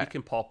 Right. He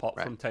can pop up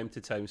from time to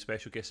time,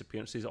 special guest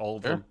appearances, all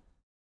of them.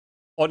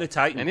 On the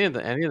Titan. Any of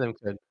them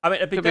could. I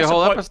mean, it'd be a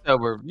whole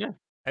episode where,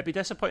 I'd be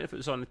disappointed if it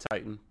was on the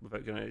Titan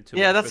without going into it.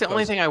 Yeah, that's the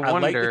only thing I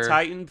wonder. I like the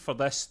Titan for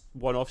this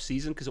one-off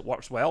season because it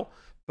works well,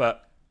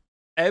 but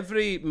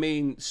every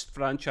main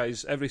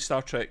franchise, every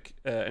Star Trek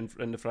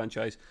in the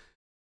franchise,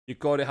 you've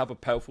got to have a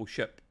powerful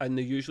ship, and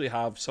they usually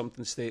have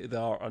something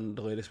state-of-the-art on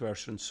the latest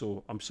version,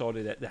 so I'm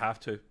sorry that they have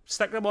to.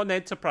 Stick them on the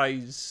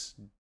Enterprise.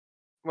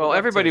 Well,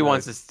 everybody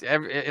wants this.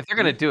 If they're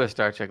going to do a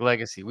Star Trek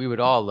Legacy, we would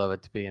all love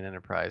it to be an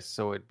Enterprise,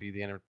 so it'd be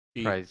the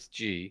Enterprise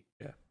G.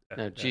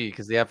 G,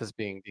 because the F is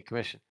being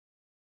decommissioned.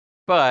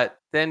 But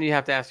then you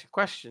have to ask your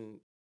question: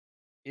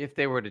 if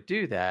they were to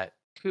do that,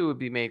 who would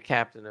be made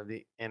captain of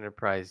the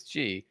Enterprise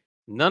G?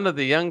 None of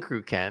the young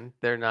crew can.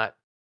 They're not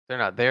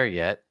there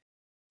yet.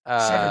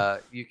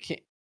 You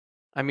can't.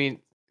 I mean,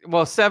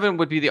 well, Seven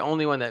would be the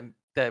only one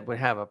that would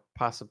have a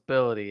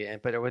possibility.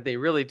 But would they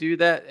really do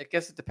that? I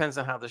guess it depends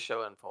on how the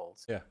show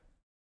unfolds. Yeah.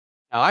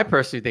 Now, I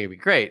personally think it'd be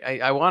great.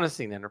 I want to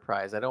see an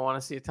Enterprise. I don't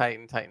want to see a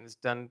Titan. Titan's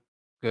done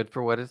good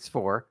for what it's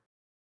for,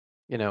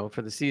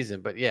 for the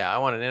season. But yeah, I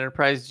want an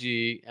Enterprise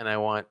G, and I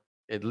want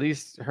at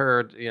least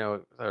her,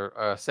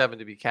 or Seven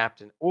to be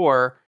captain.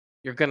 Or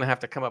you're going to have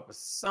to come up with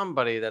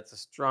somebody that's a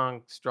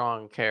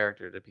strong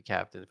character to be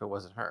captain if it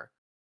wasn't her.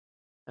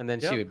 And then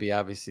she would be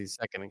obviously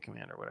second in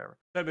command or whatever.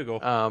 There we go.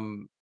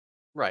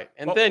 Right.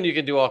 And then you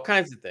can do all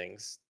kinds of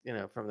things,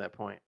 from that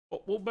point.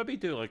 We'll maybe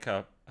do like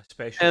a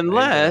special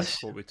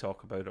before we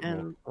talk about it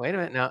more. Wait a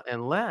minute now.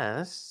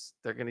 Unless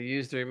they're going to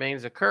use the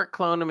remains of Kirk,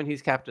 clone him, and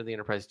he's captain of the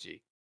Enterprise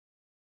G.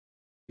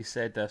 He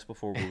said this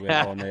before we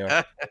went on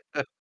there.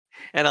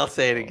 And I'll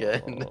say it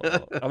again.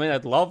 I mean,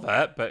 I'd love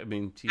that, but I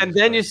mean... And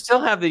then you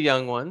still have the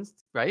young ones,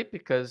 right?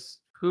 Because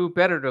who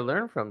better to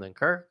learn from than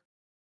Kirk?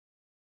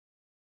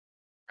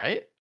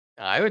 Right?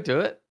 I would do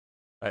it.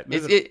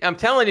 Right, I'm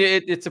telling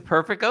you, it's a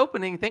perfect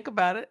opening. Think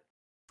about it.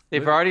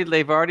 They've already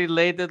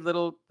laid the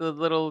little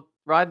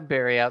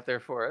Roddenberry out there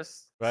for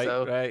us. Right,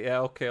 so, right, yeah,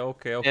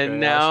 okay. And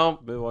now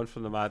let's move on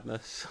from the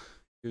madness.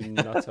 You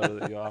nutter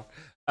that you are.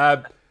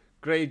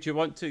 Gray, do you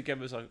want to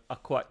give us a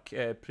quick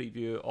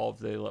preview of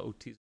the little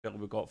teaser trailer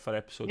we got for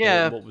episode 8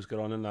 and what was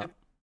going on in that?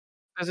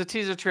 There's a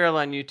teaser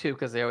trailer on YouTube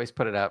because they always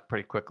put it out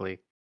pretty quickly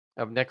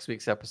of next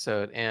week's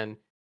episode, and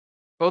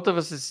both of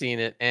us have seen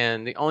it.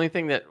 And the only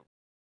thing that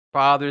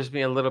bothers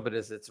me a little bit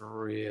is it's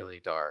really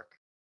dark.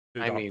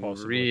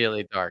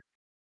 Really dark.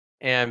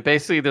 And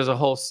basically, there's a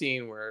whole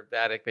scene where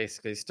Vadic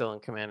basically is still in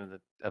command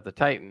of the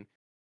Titan,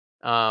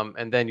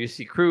 and then you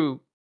see crew,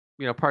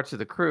 parts of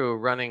the crew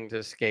running to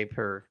escape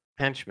her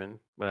henchmen,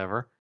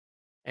 whatever,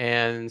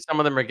 and some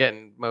of them are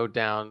getting mowed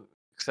down,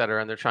 etc.,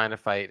 and they're trying to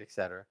fight,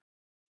 etc.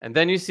 And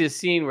then you see a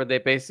scene where they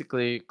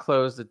basically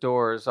close the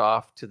doors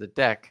off to the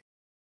deck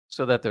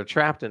so that they're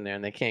trapped in there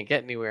and they can't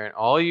get anywhere. And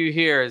all you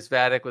hear is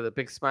Vadic with a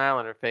big smile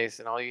on her face,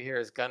 and all you hear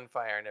is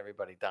gunfire and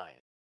everybody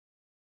dying.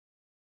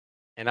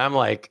 And I'm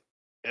like,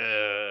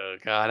 oh,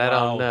 God, I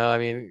don't know. I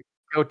mean,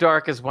 go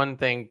dark is one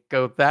thing.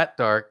 Go that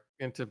dark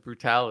into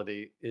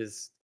brutality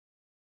is...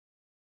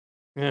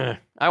 I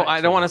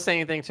don't want to say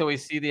anything until we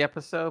see the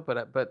episode,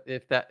 but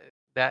if that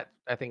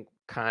I think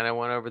kind of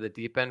went over the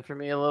deep end for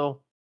me a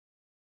little.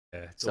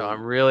 Yeah, so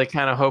I'm really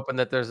kind of hoping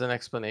that there's an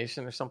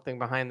explanation or something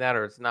behind that,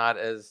 or it's not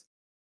as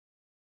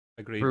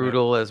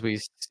brutal as we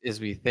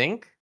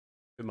think.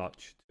 Too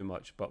much.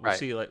 But we'll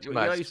see.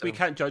 We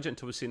can't judge it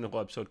until we've seen the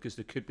whole episode because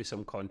there could be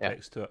some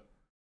context to it.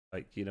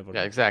 Like you never.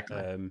 Yeah, exactly.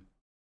 At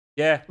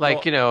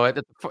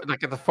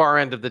the far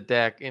end of the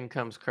deck, in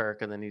comes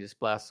Kirk, and then he just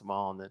blasts them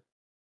all, and then.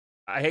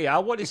 Hey, I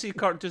want to see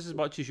Kirk just as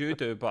much as you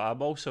do, but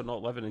I'm also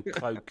not living in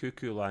cloud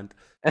cuckoo land.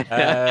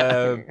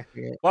 Well,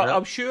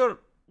 I'm sure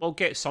we'll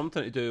get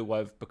something to do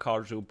with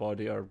Picard's real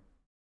body or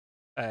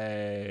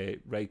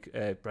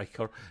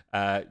Riker,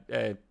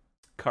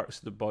 Kirk's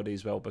the body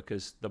as well,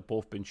 because they've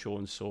both been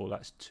shown, so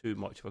that's too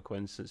much of a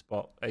coincidence.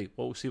 But hey,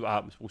 we'll see what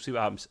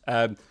happens.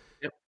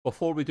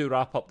 before we do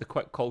wrap up, the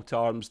quick call to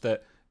arms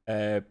that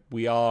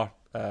we are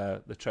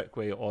the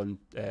Trickway on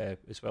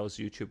as well as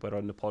YouTube. We're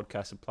on the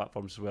podcast and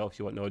platforms as well if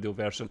you want the audio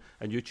version.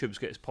 And YouTube's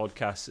got its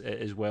podcasts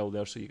as well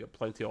there, so you get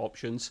plenty of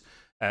options.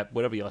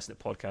 Wherever you listen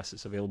to podcasts,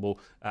 it's available.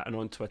 And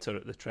on Twitter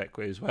at the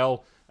Trickway as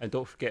well. And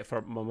don't forget,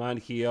 for my man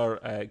here,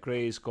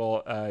 Gray's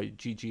got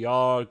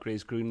GGR,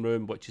 Gray's Green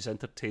Room, which is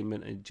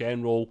entertainment in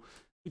general.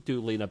 We do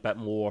lean a bit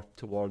more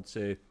towards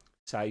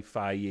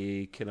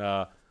sci-fi kind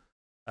of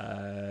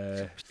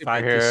fantasy,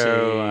 kind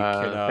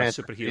of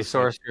superhero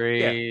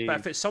sorcery. Yeah, but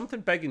if it's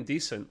something big and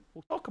decent,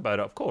 we'll talk about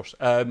it, of course.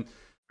 And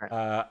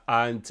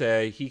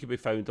he can be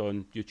found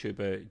on YouTube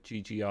at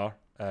GGR,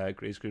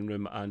 Gray's Green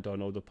Room, and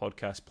on all the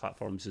podcast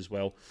platforms as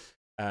well.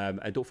 And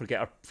don't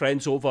forget our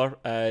friends over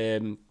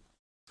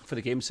for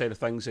the game side of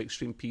things,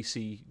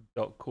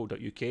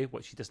 extremepc.co.uk,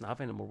 which he doesn't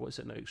have anymore. What is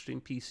it now?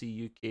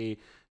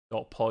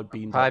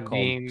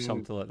 extremepcuk.podbean.com,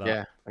 something like that.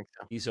 Yeah, I think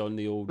so. He's on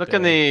the old... Look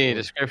in the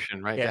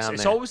description down there.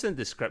 It's always in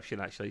the description,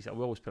 actually.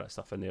 We always put that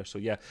stuff in there, so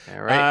yeah.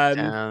 Right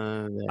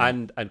down there.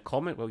 And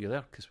comment while you're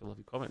there, because we love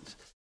your comments.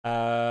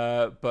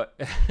 But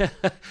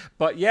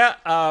yeah,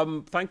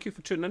 thank you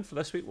for tuning in for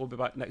this week. We'll be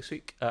back next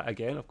week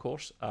again, of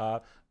course.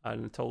 And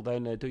until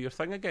then, do your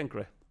thing again,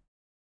 Gray.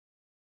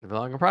 Live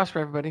long and prosper,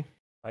 everybody.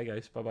 Bye,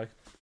 guys. Bye-bye.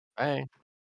 Bye.